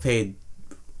wouldn't have paid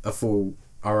a full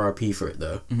RRP for it,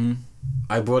 though. Mm-hmm.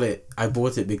 I bought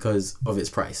it because of its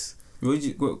price.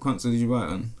 What console did you buy it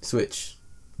on? Switch.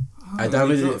 Oh, I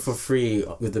downloaded it for free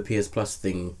with the PS Plus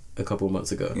thing a couple of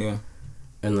months ago. Yeah.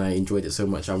 And I enjoyed it so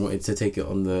much, I wanted to take it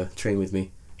on the train with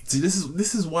me. See,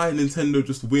 this is why Nintendo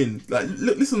just win. Like,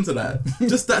 listen to that.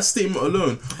 Just that statement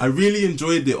alone. I really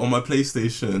enjoyed it on my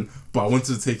PlayStation, but I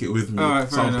wanted to take it with me, Alright,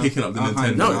 so fair I'm enough. picking up the I'll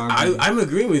Nintendo. No, I agree. I'm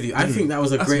agreeing with you. I think that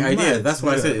was a That's great idea. mad, That's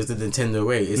why I yeah. said it's the Nintendo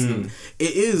way.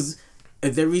 It is a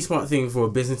very smart thing for a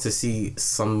business to see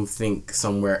something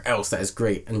somewhere else that is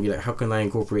great and be like, how can I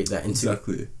incorporate that into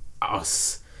Exactly.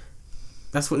 us?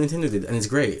 That's what Nintendo did, and it's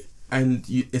great. And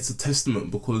it's a testament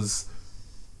because,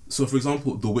 so for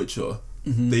example, The Witcher,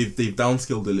 Mm-hmm. they've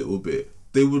downscaled a little bit.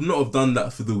 They would not have done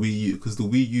that for the Wii U because the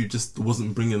Wii U just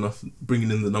wasn't bringing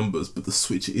in the numbers, but the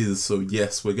Switch is. So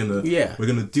yes, we're gonna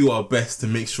do our best to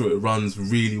make sure it runs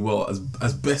really well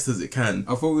as best as it can.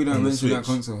 I thought we don't on the mention that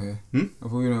Switch. console here. Hmm? I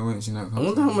thought we don't mention that I console.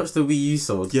 wonder how much the Wii U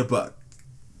sold. Yeah, but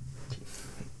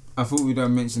I thought we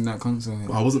don't mention that console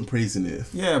here. I wasn't praising it.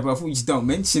 Yeah, but I thought you just don't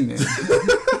mention it.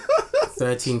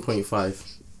 13.5.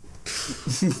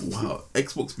 Wow,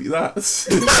 Xbox beat that.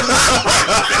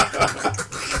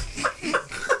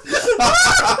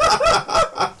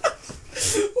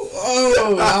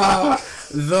 Oh, wow.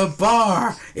 The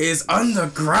bar is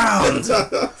underground.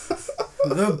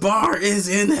 The bar is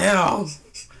in hell.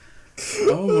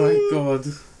 Oh my god.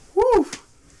 Woo.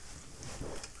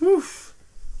 Woo.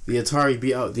 The Atari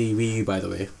beat out the Wii U, by the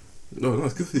way. No,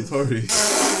 it's good for the Atari.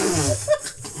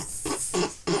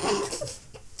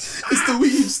 Is the Wii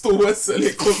U still worst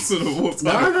selling console of all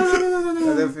time?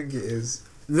 I don't think it is.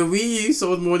 The Wii U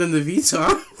sold more than the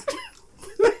Vita.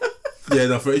 Yeah,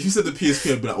 no, for if you said the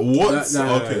PSP, I'd be like, what?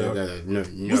 No.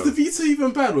 Was the Vita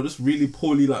even bad or just really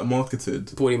poorly like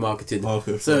marketed? Poorly marketed.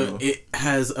 Okay, fair So enough. it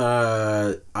has,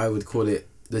 I would call it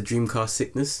the Dreamcast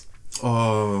sickness.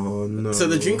 Oh no. So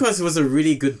the Dreamcast was a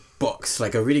really good box,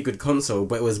 like a really good console,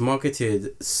 but it was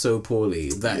marketed so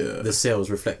poorly that the sales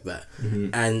reflect that.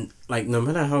 Mm-hmm. And like, no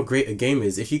matter how great a game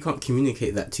is, if you can't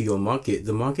communicate that to your market,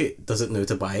 the market doesn't know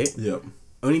to buy it. Yeah.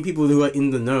 Only people who are in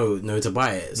the know to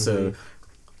buy it. So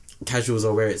casuals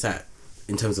are where it's at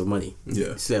in terms of money.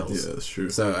 Yeah. Sales. Yeah, that's true.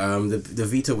 So the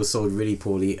Vita was sold really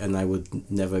poorly, and I would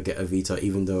never get a Vita,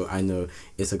 even though I know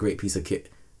it's a great piece of kit.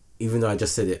 Even though I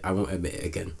just said it, I won't admit it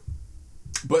again.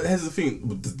 But here's the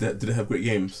thing: did it have great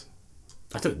games?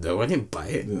 I don't know. I didn't buy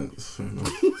it. Yeah,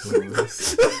 fair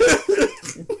enough.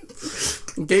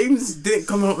 Games didn't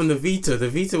come out on the Vita. The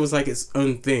Vita was like its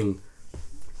own thing.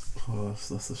 Oh,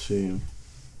 that's a shame.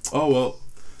 Oh well,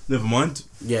 never mind.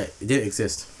 Yeah, it didn't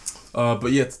exist.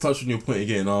 But yeah, to touch on your point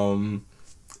again, I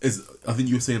think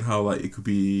you were saying how like it could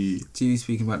be. So you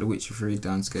speaking about The Witcher 3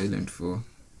 downscaling for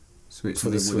Switch For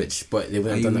the Switch, but they Are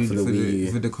wouldn't you have done that for the meaning Wii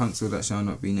U. for the console that shall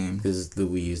not be named. Because the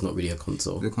Wii U is not really a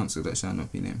console. The console that shall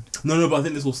not be named. No, but I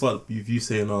think this will start with you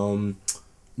saying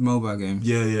Mobile game.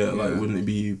 yeah, like Yeah. wouldn't it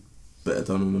be better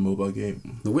done on a mobile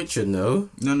game. The Witcher, no.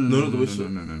 No, not The Witcher.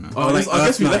 no. Oh, I like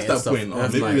guess we Earth left Knight that and point. stuff. Oh,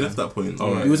 Earth maybe we Knight. left that point.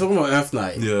 All right. We were talking about Earth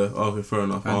Knight. Yeah. Okay. Fair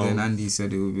enough. And then Andy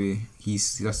said it would be.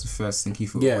 That's the first thing he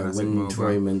thought. Yeah, when I said when mobile.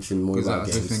 Troy mentioned Because mobile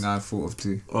that's the games. thing I thought of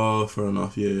too. Oh, fair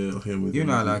enough. Yeah. Okay. I'm with You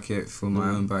know, I I'm with like it for my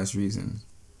own biased reasons.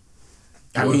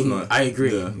 I Earth mean, Knight. I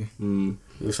agree. Yeah. Mm.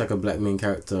 Looks like a black main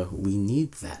character. We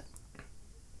need that.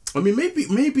 I mean, maybe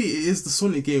it is the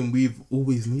Sonic game we've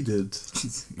always needed.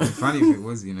 It'd be funny if it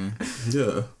was, you know.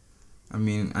 Yeah. I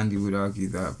mean, Andy would argue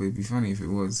that, but it'd be funny if it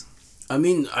was. I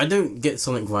mean, I don't get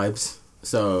Sonic vibes,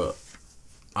 so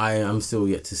I am still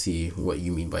yet to see what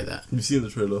you mean by that. You've seen the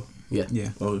trailer. Yeah.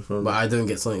 Oh, fair enough. But I don't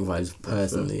get Sonic vibes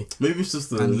personally. Maybe it's just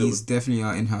the. And little- he's definitely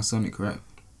our in-house Sonic, right?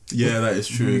 Yeah, that is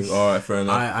true. All right, fair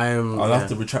enough. I am. I'll yeah, have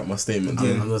to retract my statement.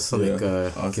 I'm the Sonic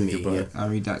I'll take committee. it Yeah. back. I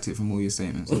redact it from all your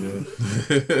statements.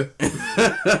 Yeah.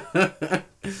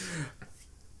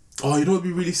 Oh, you know what'd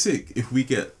be really sick if we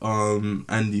get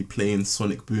Andy playing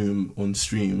Sonic Boom on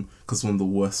stream because one of the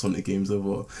worst Sonic games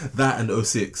ever. That and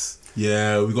 06.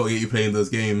 Yeah, we gotta get you playing those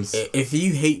games. If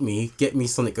you hate me, get me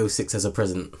Sonic 06 as a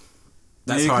present.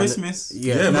 Merry how Christmas.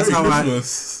 Yeah, that's Merry how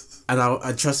Christmas.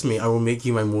 I trust me. I will make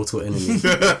you my mortal enemy.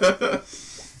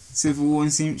 Civil War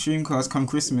and Streamcast come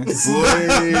Christmas.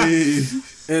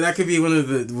 Boy. And that could be one of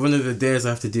the dares I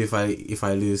have to do if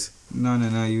I lose. No.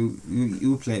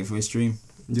 You'll play it for a stream.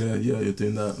 Yeah, you're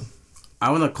doing that. I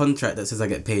want a contract that says I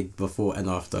get paid before and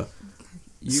after.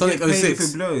 You Sonic get paid 06.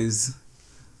 if it blows.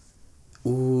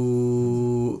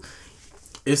 Ooh,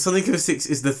 if Sonic 06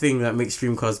 is the thing that makes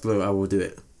Streamcast blow, I will do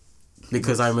it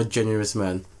because I'm a generous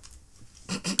man.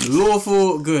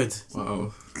 Lawful good.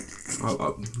 Wow.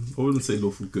 I wouldn't say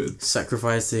lawful good.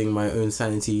 Sacrificing my own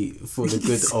sanity for the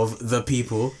good of the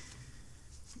people.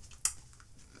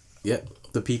 Yep,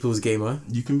 the people's gamer.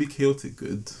 You can be chaotic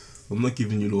good. I'm not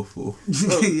giving you lawful.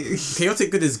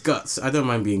 Chaotic good is guts. I don't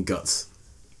mind being guts.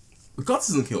 Guts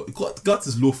isn't chaotic. Guts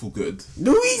is lawful good.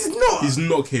 No, he's not. He's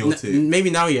not chaotic. Maybe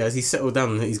now he has. He's settled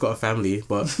down. He's got a family,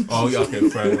 but Oh yeah, okay,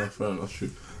 fair enough,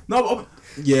 true. No, but,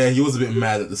 yeah, he was a bit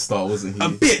mad at the start, wasn't he? A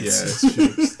bit. Yeah, it's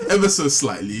true. Ever so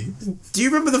slightly. do you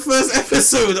remember the first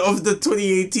episode of the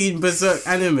 2018 Berserk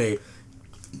anime?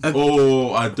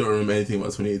 Oh, I don't remember anything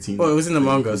about 2018. Well, it was in the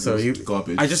manga, so you.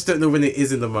 Garbage. I just don't know when it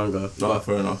is in the manga. Oh,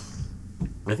 fair enough.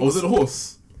 I think Oh, was it a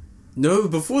horse? No,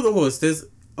 before the horse, there's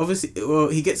obviously. Well,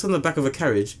 he gets on the back of a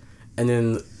carriage, and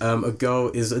then a girl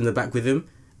is in the back with him,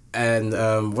 and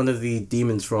one of the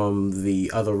demons from the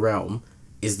other realm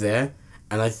is there,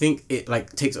 and I think it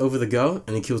like takes over the girl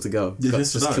and it kills the girl. Yeah, Guts she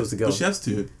has to just die. kills the girl. But she has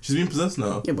to. She's been possessed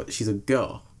now. Yeah, but she's a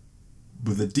girl.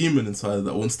 With a demon inside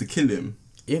that wants to kill him.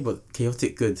 Yeah, but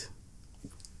chaotic good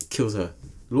kills her.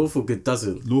 Lawful good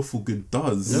doesn't. Lawful good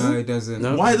does. No, it doesn't.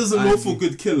 No. Why doesn't I lawful agree.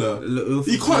 good kill her?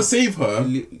 Lawful You can't save her.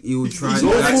 You will try. He's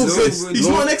not an That's exorcist. lawful He's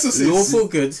good. not an exorcist. Lawful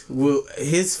good will.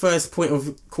 His first point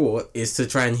of call is to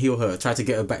try and heal her, try to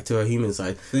get her back to her human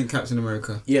side. Think Captain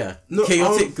America. Yeah. No,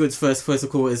 Chaotic good's first of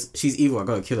call is she's evil. I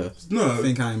gotta kill her. No.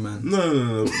 Think Iron Man.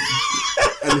 No.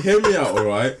 And hear me out,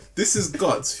 alright? This is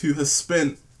Guts, who has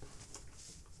spent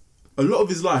a lot of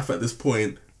his life at this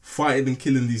point fighting and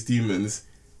killing these demons.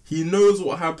 He knows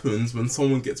what happens when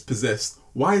someone gets possessed.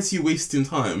 Why is he wasting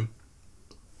time?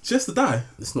 She has to die.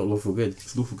 It's not lawful good.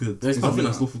 It's lawful good. No, it's I not. think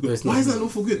that's lawful No, good. it's not. Why is that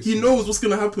lawful good? He knows what's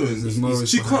gonna happen. There's morals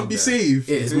She behind can't be that. saved.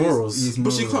 It's morals. It's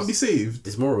But she morals. can't be saved.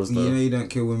 It's morals though. You know you don't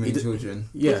kill women You and d- children.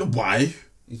 Yeah. Why?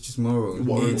 It's just moral.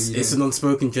 What? Yeah, It's, you it's don't- an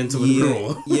unspoken gentleman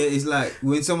rule. Yeah, it's like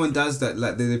when someone does that,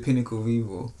 like they're the pinnacle of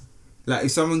evil. Like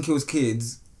if someone kills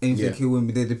kids and if Yeah. they kill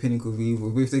women, they're the pinnacle of evil.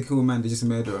 But if they kill a man, they're just a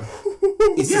murderer.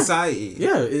 It's Yeah. society.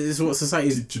 Yeah, it's what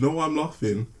society's. Do you know why I'm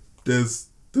laughing? There's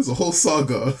a whole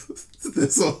saga.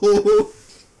 There's a whole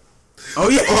Oh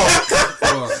yeah.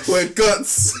 Oh, where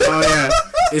Guts. Oh yeah.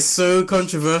 It's so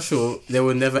controversial. They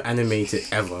will never animate it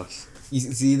ever. you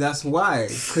see, that's why.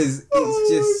 Because it's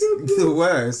just the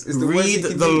worst. It's the worst Read you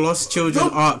can the do. Lost Children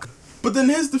No. arc. But then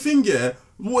here's the thing, yeah.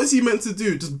 What is he meant to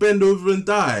do? Just bend over and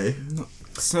die?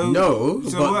 So No,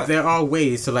 so but what? there are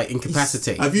ways to like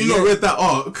incapacitate. Have you not Yeah. read that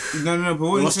arc? No, but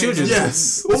what Lost you're saying Children? is-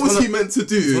 Yes. What was one he meant to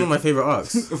It's one do? of my favorite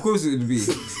arcs. Of course it would be.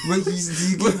 But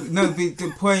you give, no, but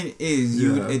the point is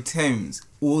you would Yeah. attempt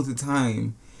all the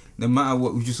time, no matter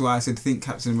what, which is why I said think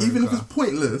Captain America. Even if it's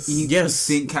pointless. Yes.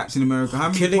 Think Captain America. How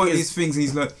many Killing pointless is- things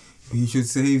he's like, you should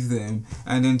save them.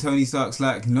 And then Tony Stark's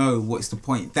like, no, what's the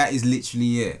point? That is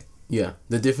literally it. Yeah,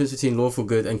 the difference between lawful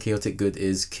good and chaotic good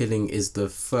is killing is the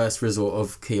first resort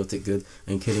of chaotic good,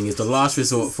 and killing is the last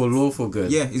resort for lawful good.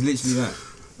 Yeah, it's literally that.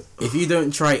 If you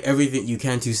don't try everything you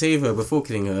can to save her before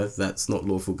killing her, that's not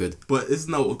lawful good. But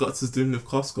isn't that what Guts is doing with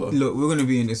Casca? Look, we're gonna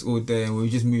be in this all day, and we'll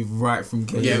just move right from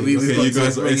chaos. Yeah, we've Okay, got you to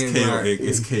guys, bring it's it chaotic. back.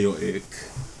 It's chaotic.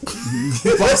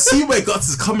 But I see where Guts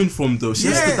is coming from, though. She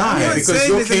has to Yeah, die. I'm Because saying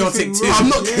you're there's chaotic anything too. wrong. I'm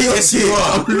not Yeah. chaotic. Yes, you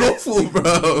are. I'm lawful,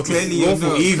 bro. Clearly, you're Lawful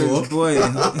not, evil. 'cause, boy,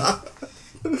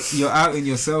 you're outing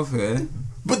yourself here.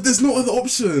 But there's no other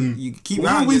option. You keep Why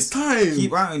outing waste your- time?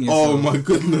 Keep outing yourself. Oh my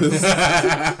goodness.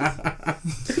 I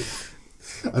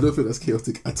don't think that's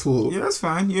chaotic at all. Yeah, that's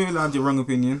fine. You're allowed your wrong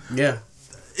opinion. Yeah.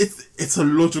 It's a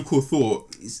logical thought.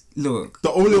 Look,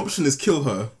 The only option is kill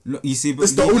her. you see, but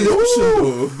That's the you only could- option,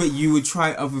 though. But you would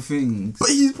try other things. But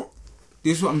he's.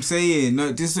 This is what I'm saying.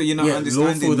 No, this is what you're not Yeah,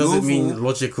 understanding. lawful doesn't Lawful- mean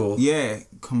logical. Yeah,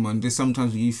 come on. There's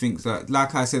sometimes you think that,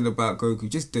 like I said about Goku,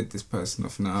 just dead this person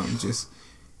off now. I'm just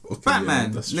Okay, Batman.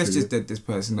 yeah, that's let's true. just dead this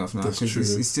person off now That's because true.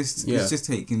 it's just Yeah. it's just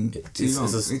taking too It's,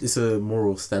 long. it's a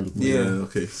moral standpoint. Yeah.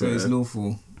 Okay, So fair. it's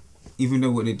lawful, even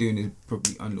though what they're doing is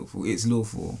probably unlawful. It's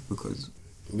lawful because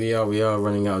We are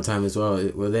running out of time as well.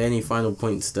 Were there any final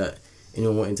points that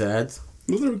anyone wanted to add?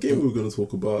 Was there a game we were going to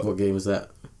talk about? What game was that?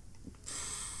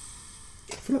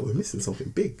 I feel like we're missing something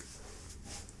big.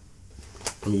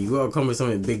 I mean, you gotta come with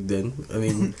something big then. I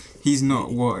mean, he's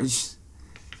not watched.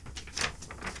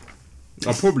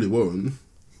 I probably won't.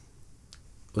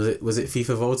 was it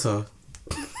FIFA Volta?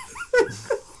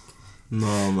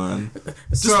 No, man.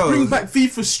 Just So- bring back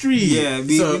FIFA Street. Yeah,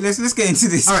 So- let's get into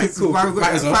this. Alright, cool. We've got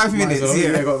Might as well, 5 might as minutes. well.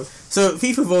 Yeah. Go on. So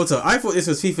FIFA Volta, I thought this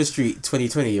was FIFA Street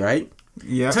 2020, right?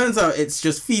 Yeah. Turns out it's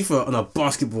just FIFA on a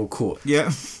basketball court.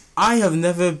 Yeah. I have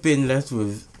never been left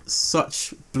with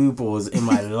such blue balls in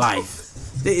my life.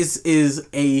 This is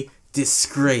a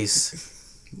disgrace.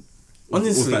 Was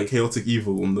Honestly, that chaotic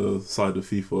evil on the side of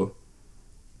FIFA?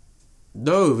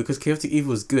 no, because chaotic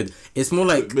evil is good. It's more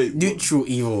like Wait, neutral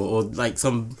evil or like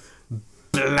some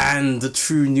bland,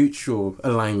 true neutral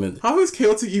alignment. How is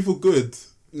chaotic evil good?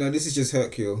 No, this is just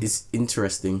Hercule. It's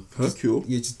interesting. Hercule?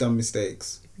 You're just dumb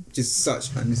mistakes. Just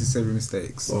such unnecessary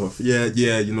mistakes. Oh, yeah,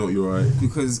 you know what, you're right.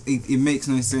 Because it makes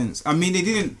no sense. I mean,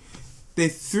 they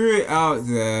threw it out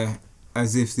there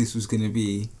as if this was going to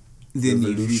be the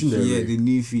new feature, Revolutionary. the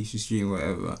new feature stream,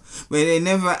 whatever. But they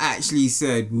never actually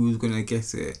said we was going to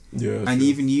get it. Yeah. And true.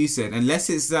 even you said, unless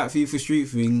it's that FIFA Street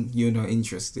thing, you're not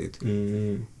interested.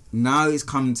 Mm. Now it's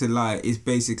come to light. It's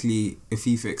basically a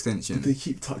FIFA extension. They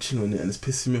keep touching on it and it's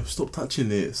pissing me off. Stop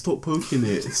touching it. Stop poking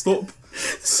it. Stop.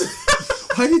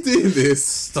 Why are you doing this?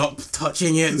 Stop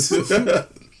touching it.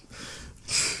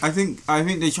 I think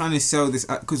they're trying to sell this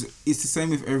because it's the same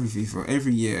with every FIFA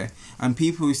every year, and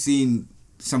people who've seen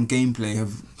some gameplay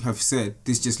have said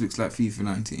this just looks like FIFA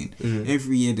 19.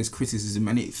 Every year there's criticism,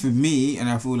 and for me, and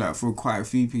I feel like for quite a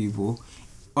few people,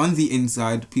 on the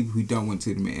inside, people who don't want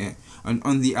to admit it, and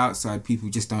on the outside, people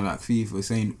who just don't like FIFA,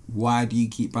 saying, why do you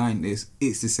keep buying this?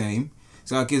 It's the same.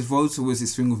 So I guess Volta was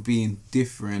this thing of being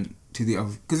different to the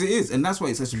other, because it is, and that's why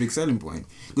it's such a big selling point,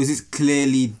 because it's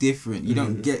clearly different. You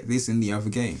don't get this in the other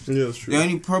games. Yeah, that's true. The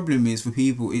only problem is for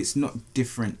people, it's not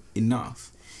different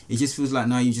enough. It just feels like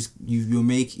now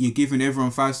you're giving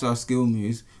everyone 5-star skill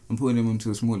moves and putting them onto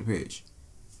a smaller pitch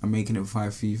and making it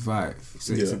 5v5.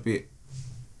 So it's Yeah. a bit.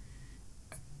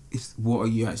 What are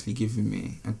you actually giving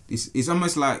me? And it's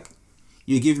almost like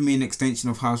you're giving me an extension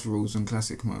of house rules on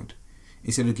classic mode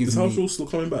instead of giving Is me. House Rules still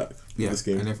coming back? Yeah, This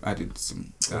game? and they've added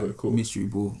some Okay, cool. mystery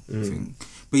ball thing.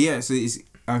 But yeah, so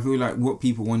I feel like what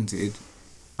people wanted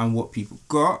and what people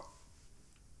got,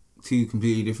 two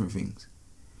completely different things,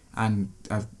 and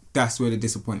that's where the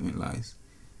disappointment lies.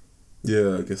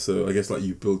 Yeah, I guess so. I guess like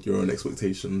you build your own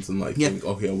expectations and like Yeah. think,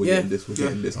 okay, we're Yeah. getting this, we're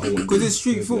getting this. I want Because this, it's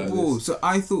street it's gonna be like football, this. so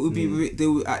I thought it would be they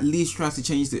would at least try to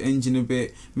change the engine a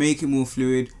bit, make it more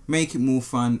fluid, make it more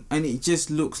fun, and it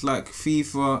just looks like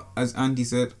FIFA, as Andy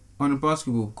said, on a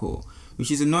basketball court,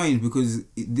 which is annoying because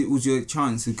it was your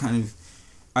chance to kind of,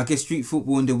 I guess street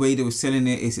football and the way they were selling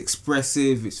it is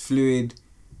expressive, it's fluid.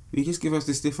 You just give us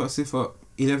the stiff up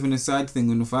 11-a-side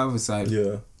thing on the 5-a-side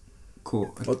Yeah.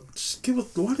 court. But just give us.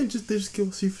 Why don't they just give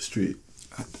us FIFA Street?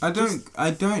 I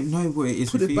don't know what it is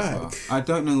Put for it FIFA. back. I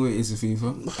don't know what it is for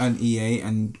FIFA and EA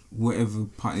and whatever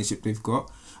partnership they've got.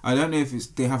 I don't know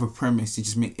if they have a premise to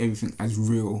just make everything as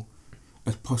real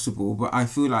as possible, but I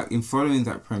feel like in following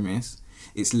that premise,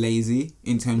 it's lazy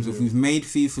in terms of we've made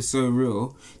FIFA so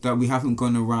real that we haven't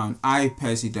gone around. I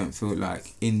personally don't feel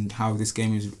like in how this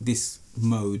game is, this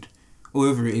mode, or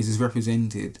whatever it is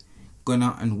represented, gone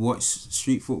out and watched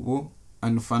street football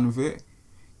and the fun of it.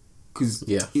 Because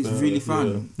Yeah. it's really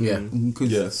fun. Yeah. Cause,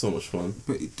 Yeah, so much fun.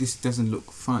 But this doesn't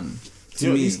look fun. To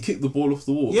At me, least kick the ball off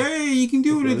the wall. yeah, you can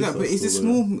do all Okay, of that, but it's the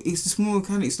still small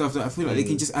mechanic stuff that I feel like they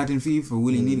can just add in FIFA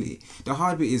willy nilly. The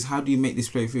hard bit is, how do you make this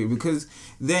play through? Because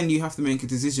then you have to make a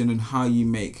decision on how you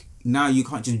make. Now you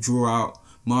can't just draw out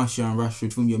Martial and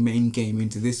Rashford from your main game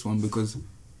into this one, because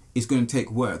it's going to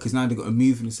take work. Because now they've got to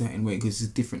move in a certain way because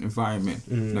it's a different environment.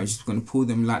 Like, just going to pull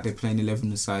them like they're playing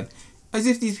 11 aside. As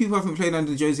if these people haven't played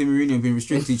under Jose Mourinho and been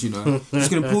restricted, you know.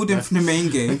 Just going to pull them from the main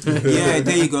game. Yeah,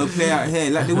 there you go, play out here.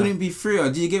 Like, they wouldn't be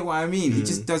freer. Do you get what I mean? It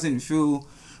just doesn't feel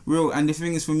real. And the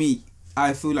thing is, for me,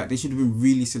 I feel like they should have been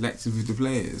really selective with the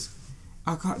players.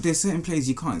 There's certain players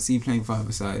you can't see playing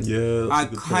 5-a-side. Yeah, I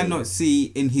cannot see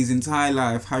in his entire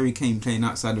life Harry Kane playing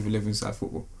outside of 11-a-side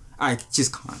football. I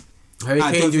just can't. Harry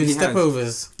I Kane don't doing think he step has.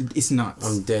 overs. It's nuts.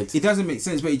 I'm dead. It doesn't make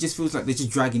sense, but it just feels like they're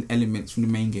just dragging elements from the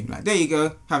main game. Like, there you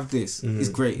go, have this. It's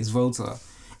great, it's Volta.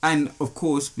 And of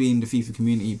course, being the FIFA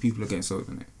community, people are getting sold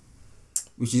on it.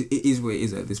 It is what it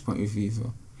is at this point with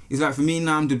FIFA. It's like, for me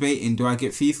now, I'm debating, do I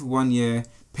get FIFA 1 year,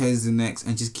 PES the next,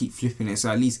 and just keep flipping it? So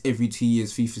at least every 2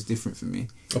 years, FIFA's different for me.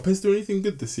 Are PES doing anything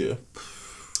good this year?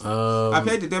 I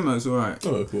played the demo, it's alright.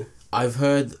 Oh, cool. I've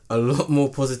heard a lot more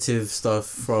positive stuff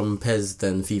from PES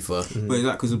than FIFA. But is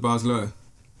that because of bars low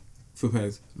for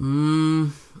PES?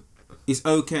 It's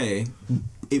okay.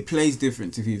 It plays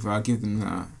different to FIFA, I'll give them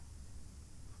that.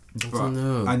 I don't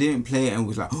know. I didn't play it and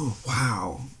was like, oh,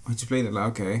 wow. I just played it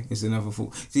like, okay, it's another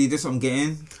football. See, that's what I'm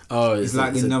getting. Oh, It's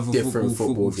like it's another a different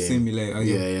football game. simulator.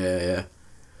 Yeah.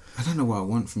 I don't know what I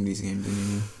want from these games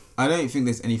anymore. I don't think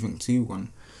there's anything to one.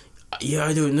 Yeah,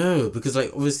 I don't know, because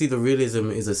like obviously the realism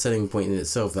is a selling point in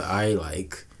itself that I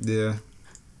like, Yeah.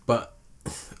 but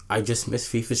I just miss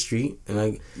FIFA Street,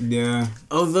 and Yeah.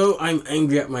 although I'm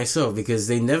angry at myself because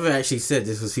they never actually said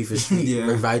this was FIFA Street Yeah.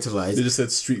 revitalized. They just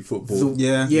said street football.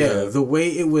 Yeah. The way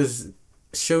it was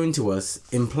shown to us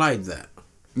implied that.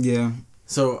 Yeah.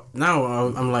 So now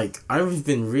I'm like, I've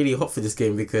been really hot for this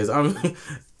game because I'm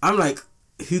like,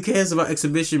 who cares about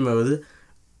exhibition mode?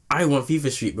 I want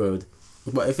FIFA Street mode.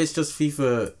 But if it's just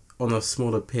FIFA on a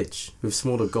smaller pitch with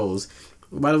smaller goals,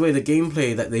 by the way, the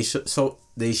gameplay that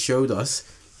they showed us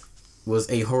was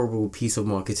a horrible piece of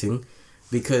marketing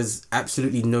because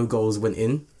absolutely no goals went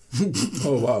in.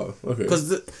 Oh wow, okay. Because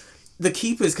the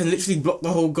keepers can literally block the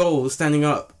whole goal standing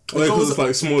up. Oh, because it's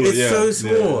like smaller. It's so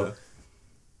small. Yeah.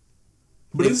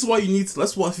 But this is why you need to.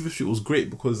 That's why FIFA Street was great,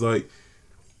 because like,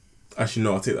 actually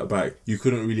no, I'll take that back. You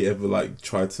couldn't really ever like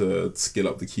try to skill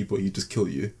up the keeper. He'd just kill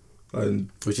you, and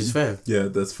Which is fair. yeah,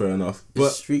 that's fair enough. It's But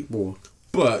street ball.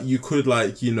 you could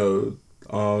like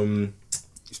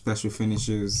Special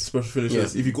finishes. special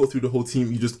finishes. Yeah. If you got through the whole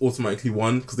team, you just automatically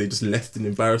won because they just left in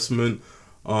embarrassment.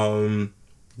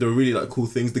 There were really like cool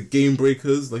things. The game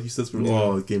breakers, like you said,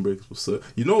 the game breakers were so.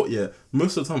 You know what? Yeah,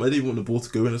 most of the time I didn't want the ball to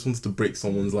go in. I just wanted to break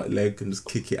someone's like leg and just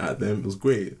kick it at them. It was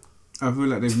great. I feel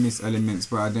like they've missed elements,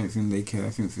 but I don't think they care. I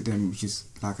think for them, which is,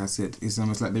 like I said, it's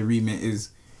almost like their remit is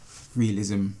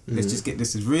realism. Let's just get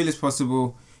this as real as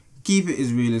possible. Keep it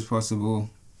as real as possible.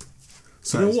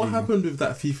 So then what happened with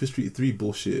that FIFA Street 3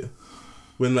 bullshit?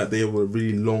 When like they were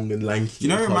really long and lanky. Do you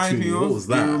know what it and reminds me cartoony? of? What was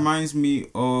that? It reminds me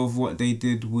of what they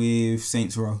did with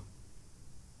Saints Row.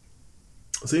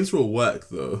 Saints Row worked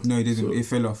though. No, it didn't. So- It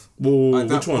fell off. Whoa, At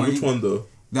that which one? point- Which one though?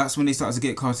 That's when they started to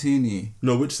get cartoony.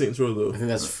 No, which Saints Row I though? think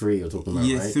that's 3 you're talking about,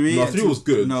 Yeah, right? 3. No, and 3 2 was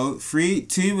good. No,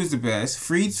 2 was the best.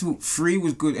 3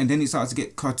 was good, and then it started to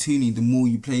get cartoony the more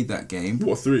you played that game.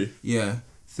 What 3? Yeah,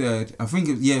 3rd. I think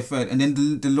it, 3rd, and then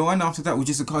the line after that was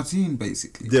just a cartoon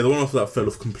basically. Yeah, the one after that fell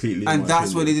off completely. in And my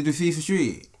that's what they opinion. did with FIFA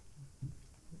Street.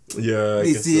 Yeah, I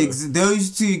It's guess so.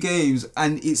 those 2 games,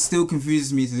 and it still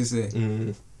confuses me to this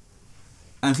day.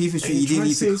 And FIFA Street, Hey, you didn't try need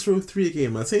to. Saints Row 3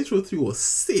 again, man. Saints Row 3 was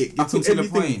sick. It Up took until the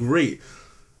everything point. great.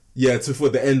 Yeah, for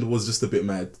the end was just a bit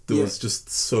mad. There Yeah. was just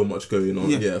so much going on.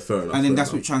 Yeah. Yeah, fair enough. And then fair that's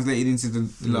what enough. translated into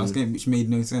the last game, which made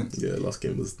no sense. Yeah, last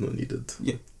game was not needed.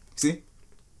 See?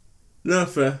 No,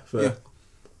 fair. Yeah.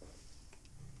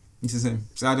 It's the same.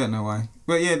 So I don't know why.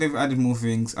 But yeah, they've added more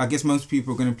things. I guess most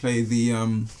people are going to play the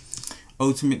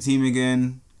Ultimate Team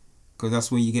again, because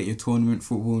that's where you get your tournament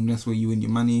football and that's where you win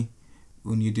your money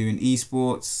when you're doing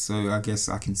esports. So I guess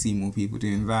I can see more people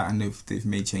doing that, and they've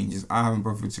made changes. I haven't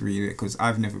bothered to read it because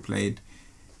I've never played.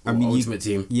 Ultimate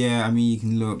Team. Yeah, I mean, you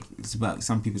can look. It's about,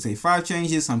 some people say 5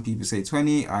 changes, some people say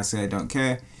 20. I say I don't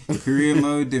care. Career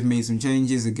mode, they've made some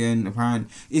changes again. Apparent,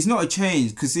 it's not a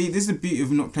change because see, this is the beauty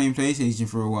of not playing PlayStation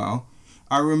for a while.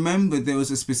 I remember there was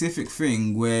a specific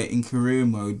thing where in career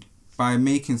mode, by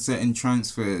making certain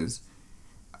transfers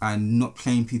and not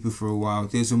playing people for a while,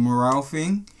 there's a morale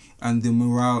thing, and the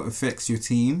morale affects your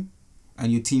team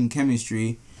and your team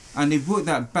chemistry. And they brought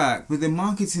that back, but they're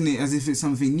marketing it as if it's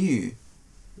something new.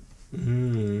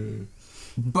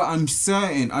 But I'm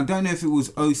certain, I don't know if it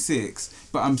was 06,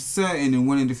 but I'm certain in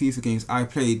one of the FIFA games I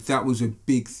played, that was a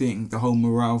big thing, the whole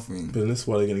morale thing. But that's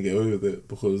why they're going to get away with it,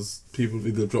 because people have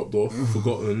either dropped off,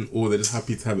 forgotten, or they're just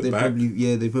happy to have it They back.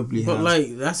 probably But have.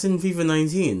 like that's in FIFA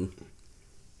 19.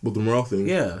 But the morale thing.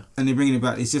 Yeah. And they're bringing it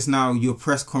back. It's just now your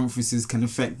press conferences can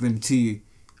affect them too.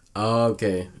 Oh,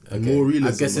 okay. More realism,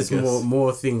 I guess it's I guess.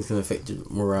 more things can affect your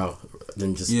morale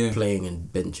than just Yeah. playing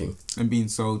and benching. And being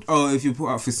sold. Oh, if you put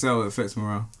out for sale, it affects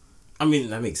morale. I mean,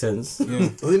 that makes sense. Yeah. I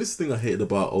think this is the thing I hated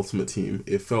about Ultimate Team.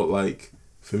 It felt like,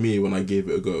 for me, when I gave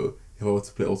it a go, if I were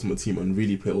to play Ultimate Team and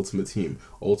really play Ultimate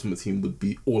Team would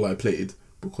be all I played,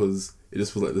 because it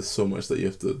just feels like there's so much that you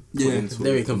have to put into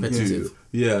very it. competitive.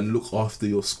 Yeah, and look after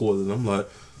your squad. And I'm like,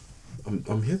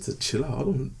 I'm here to chill out. I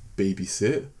don't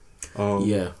babysit.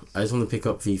 Yeah, I just want to pick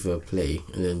up FIFA, play,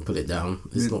 and then put it down.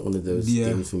 It's not one of those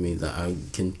games for me that I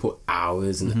can put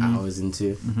hours and hours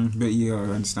into. But you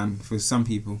gotta understand, for some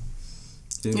people.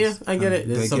 Yeah, I get it.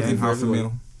 There's They're something getting for half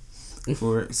everyone. a mil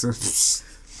for it. So.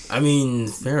 I mean,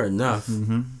 fair enough.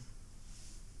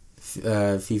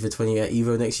 FIFA 20 at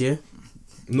Evo next year.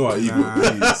 No, please.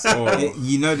 Oh,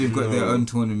 You know they've got their no. own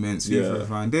tournaments. FIFA Yeah.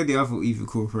 fine. They're the other EVA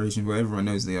corporation, but everyone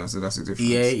knows they are, so that's a difference.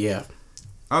 Yeah.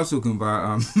 I was talking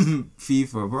about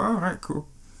FIFA, but alright, cool.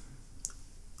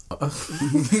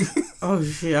 Oh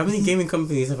shit! How many gaming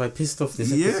companies have I pissed off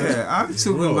this episode? Yeah, I'm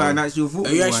talking about an actual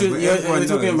football Are you one, actually? but You're everyone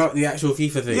talking knows. about the actual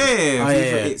FIFA thing. Yeah, Oh,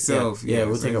 FIFA itself. Yeah,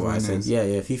 we'll so take up what I everyone said. knows.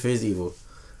 Yeah, FIFA is evil.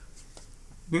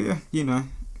 But yeah, you know.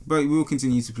 But we'll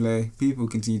continue to play. People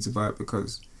continue to buy it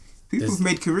because people have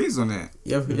made careers on it.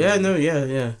 Yeah,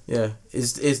 yeah.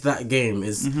 It's that game.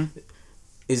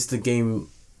 It's the game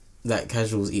that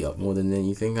casuals eat up more than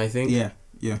anything, I think. Yeah.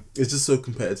 it's just so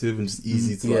competitive and just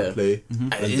easy to Yeah. like, play.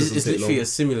 And And it it's doesn't take literally long. a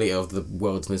simulator of the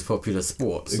world's most popular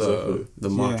sport. So Exactly. the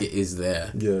market is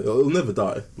there. Yeah, it'll never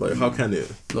die. Like, how can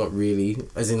it? Not really.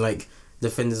 As in, like,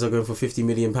 Defenders are going for £50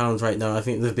 million right now. I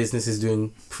think the business is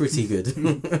doing pretty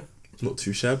good. Not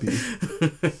too shabby.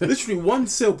 Literally, one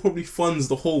sale probably funds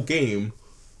the whole game.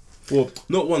 Well,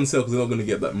 not one sale because they're not going to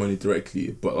get that money directly,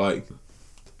 but like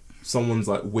someone's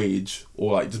like wage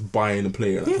or like just buying a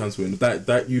player and transferring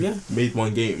that you made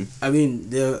one game. I mean,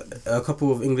 there are a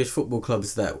couple of English football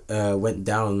clubs that went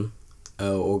down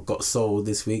or got sold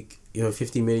this week. You know,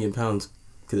 £50 million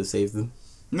could have saved them.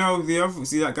 No,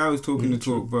 that guy was talking the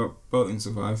talk, but Bolton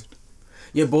survived.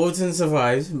 Yeah, Bolton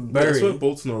survived. I swear Bury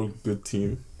Bolton are a good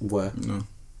team. were. No.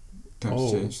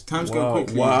 Times change. Times go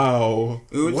quickly. Wow.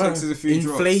 It would take us a few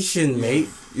drops. Inflation, mate.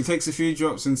 It takes a few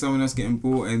drops and someone else getting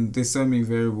bought, and there's so many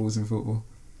variables in football.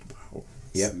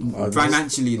 Yep.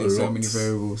 Financially, there's a so lot. many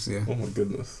variables, yeah. Oh my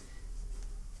goodness.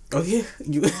 Oh yeah,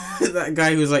 that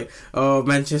guy who was like, "Oh,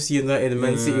 Manchester United and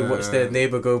Man City watched their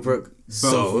neighbour go broke." Both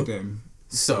of them.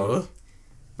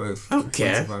 Both. I don't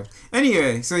care. Survived.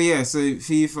 Anyway, so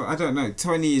FIFA, I don't know.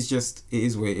 20 is just, it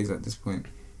is what it is at this point.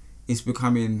 It's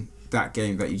becoming that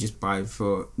game that you just buy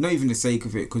for, not even the sake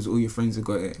of it, because all your friends have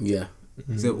got it. Yeah.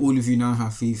 So all of you now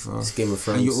have FIFA. It's Game of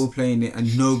Thrones. And you're all playing it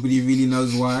and nobody really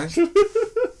knows why.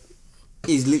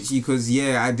 It's literally because,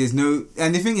 there's no...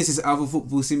 And the thing is, it's other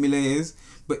football simulators,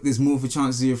 but there's more of a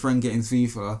chance of your friend getting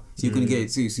FIFA, so you're going to get it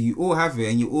too. So you all have it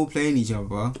and you're all playing each other.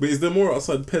 But is there more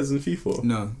outside PES and FIFA?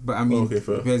 No, but I mean, Okay,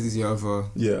 fair. PES is your other...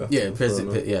 Yeah. Yeah, fair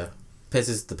enough. Pez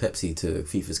is the Pepsi to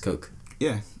FIFA's Coke.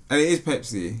 Yeah, and it is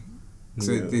Pepsi,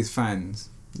 so Yeah. there's fans.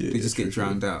 Yeah, They just true, get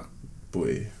drowned out.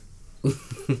 Boy.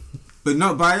 But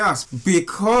not by us,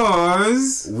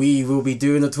 because... We will be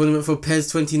doing a tournament for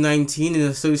PES 2019 in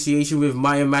association with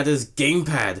Maya Madder's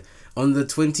Gamepad on the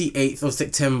 28th of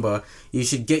September. You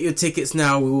should get your tickets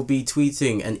now. We will be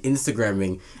tweeting and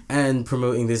Instagramming and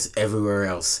promoting this everywhere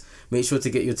else. Make sure to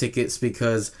get your tickets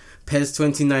because PES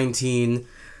 2019,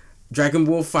 Dragon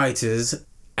Ball Fighters,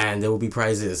 and there will be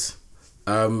prizes.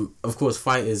 Of course,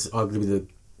 Fight is arguably the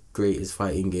greatest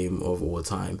fighting game of all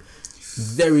time.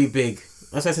 Very big.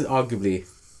 That's why I said arguably.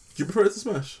 Do you prefer it to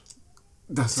Smash?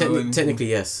 That's Technically,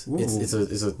 yes. Ooh.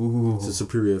 It's a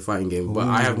superior fighting game, but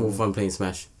I have more fun playing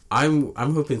Smash. I'm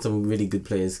hoping some really good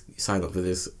players sign up for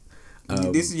this.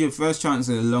 This is your first chance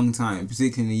in a long time,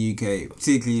 particularly in the UK,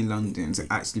 particularly in London, to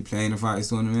actually play in a fighters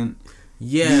tournament.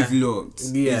 Yeah, We've looked.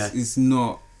 Yeah. It's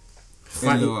not...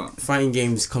 fighting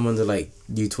games come under like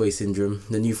new toy syndrome.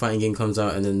 The new fighting game comes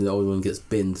out and then the old one gets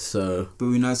binned. So But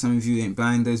we know some of you ain't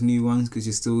buying those new ones because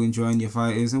you're still enjoying your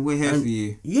fighters, and we're here for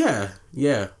you. yeah,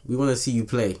 we want to see you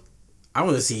play. I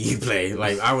want to see you play.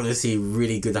 Like I want to see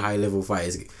really good high level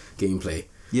fighters gameplay.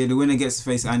 Yeah, the winner gets to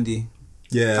face Andy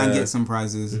Yeah. and get some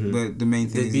prizes, but the main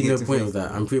thing There'd is be you no get to point face... of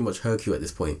that. I'm pretty much Hercule at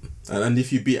this point. And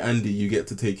if you beat Andy, you get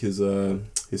to take his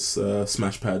His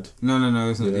smash pad. No,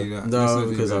 let's not do that. Let's No, not do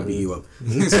because I'll that. beat you up.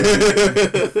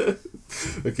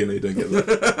 Okay, no, you don't get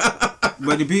that.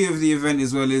 But the beauty of the event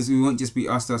as well is we won't just be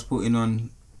us that's putting on,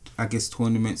 I guess,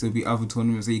 tournaments. There'll be other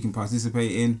tournaments that you can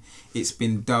participate in. It's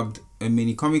been dubbed a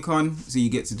mini Comic-Con, so you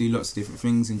get to do lots of different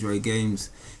things, enjoy games,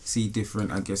 see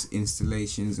different, I guess,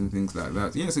 installations and things like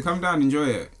that. Yeah, so come down, enjoy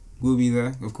it. We'll be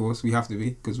there, of course. We have to be,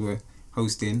 because we're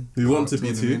hosting. We want to our be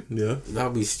too, tournament. yeah. That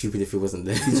would be stupid if it wasn't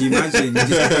there. Could you imagine? You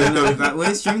just look like,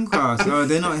 where's Dreamcast? Oh,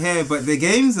 they're not here, but the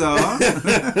games are.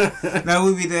 Now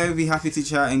we'll be there. We'll be happy to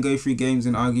chat and go through games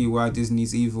and argue why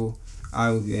Disney's evil. I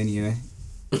will be anyway.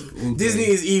 All Disney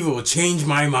day. is evil. Change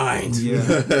my mind.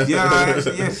 Yeah,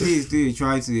 please do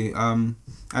try to.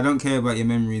 I don't care about your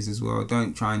memories as well.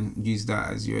 Don't try and use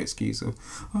that as your excuse of,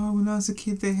 oh, when I was a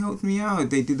kid they helped me out.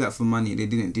 They did that for money. They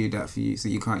didn't do that for you, so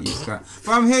you can't use that.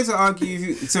 But I'm here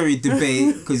to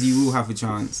debate, because you will have a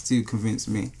chance to convince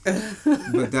me.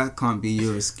 But that can't be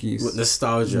your excuse. With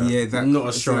nostalgia. Yeah, that not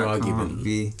a strong that argument. Can't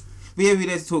be. But yeah, we're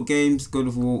there to talk games, God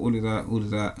of War, all of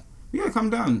that. But yeah, come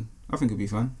down. I think it'll be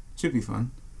fun. Should be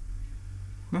fun.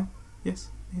 No? Yes?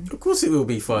 Maybe. Of course, it will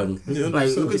be fun. Yeah, Like,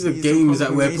 so look at the it's games a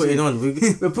that we're putting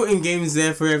combination. on. We're putting games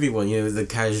there for everyone. You know, the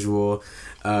casual,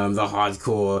 the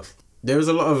hardcore. There is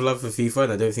a lot of love for FIFA,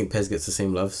 and I don't think PES gets the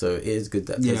same love. So it is good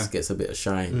that PES gets a bit of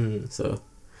shine. So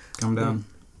Come down.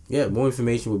 yeah, more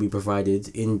information will be provided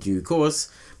in due course.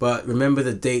 But remember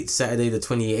the date, Saturday the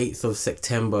 28th of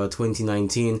September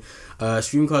 2019.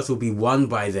 Streamcast will be won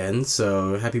by then.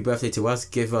 So happy birthday to us.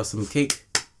 Give us some cake.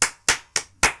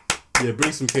 Yeah,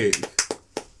 bring some cake.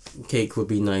 Cake would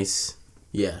be nice.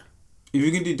 Yeah. If you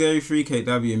can do dairy-free cake,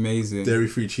 that'd be amazing.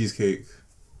 Dairy-free cheesecake.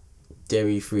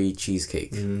 Dairy-free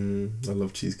cheesecake. I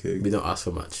love cheesecake. We don't ask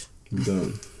for much. We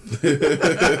don't.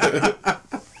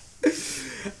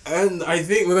 And I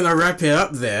think we're going to wrap it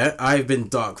up there. I've been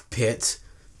Dark Pit.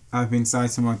 I've been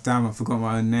Saitama. Damn, I forgot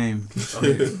my own name.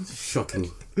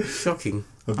 Shocking. Shocking.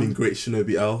 I've been Great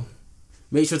Shinobi Al.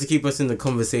 Make sure to keep us in the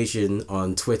conversation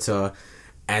on Twitter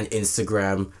and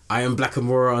Instagram. I am Black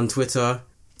Amora on Twitter.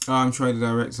 I'm Troy the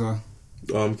Director.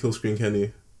 Killscreen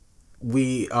Kenny.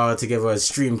 We are together as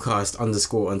Streamcast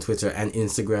 _ on Twitter and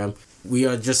Instagram. We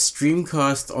are just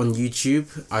Streamcast on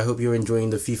YouTube. I hope you're enjoying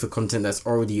the FIFA content that's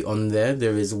already on there.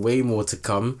 There is way more to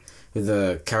come with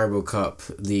the Carabao Cup,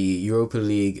 the Europa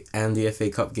League, and the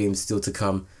FA Cup games still to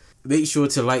come. Make sure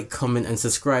to like, comment, and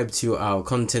subscribe to our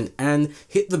content and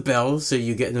hit the bell so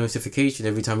you get a notification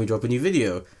every time we drop a new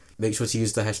video. Make sure to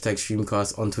use the hashtag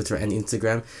Streamcast on Twitter and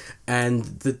Instagram. And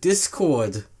the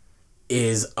Discord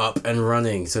is up and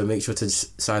running, so make sure to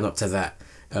sign up to that.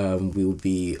 We will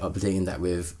be updating that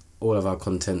with all of our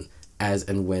content as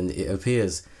and when it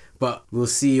appears. But we'll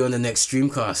see you on the next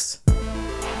Streamcast.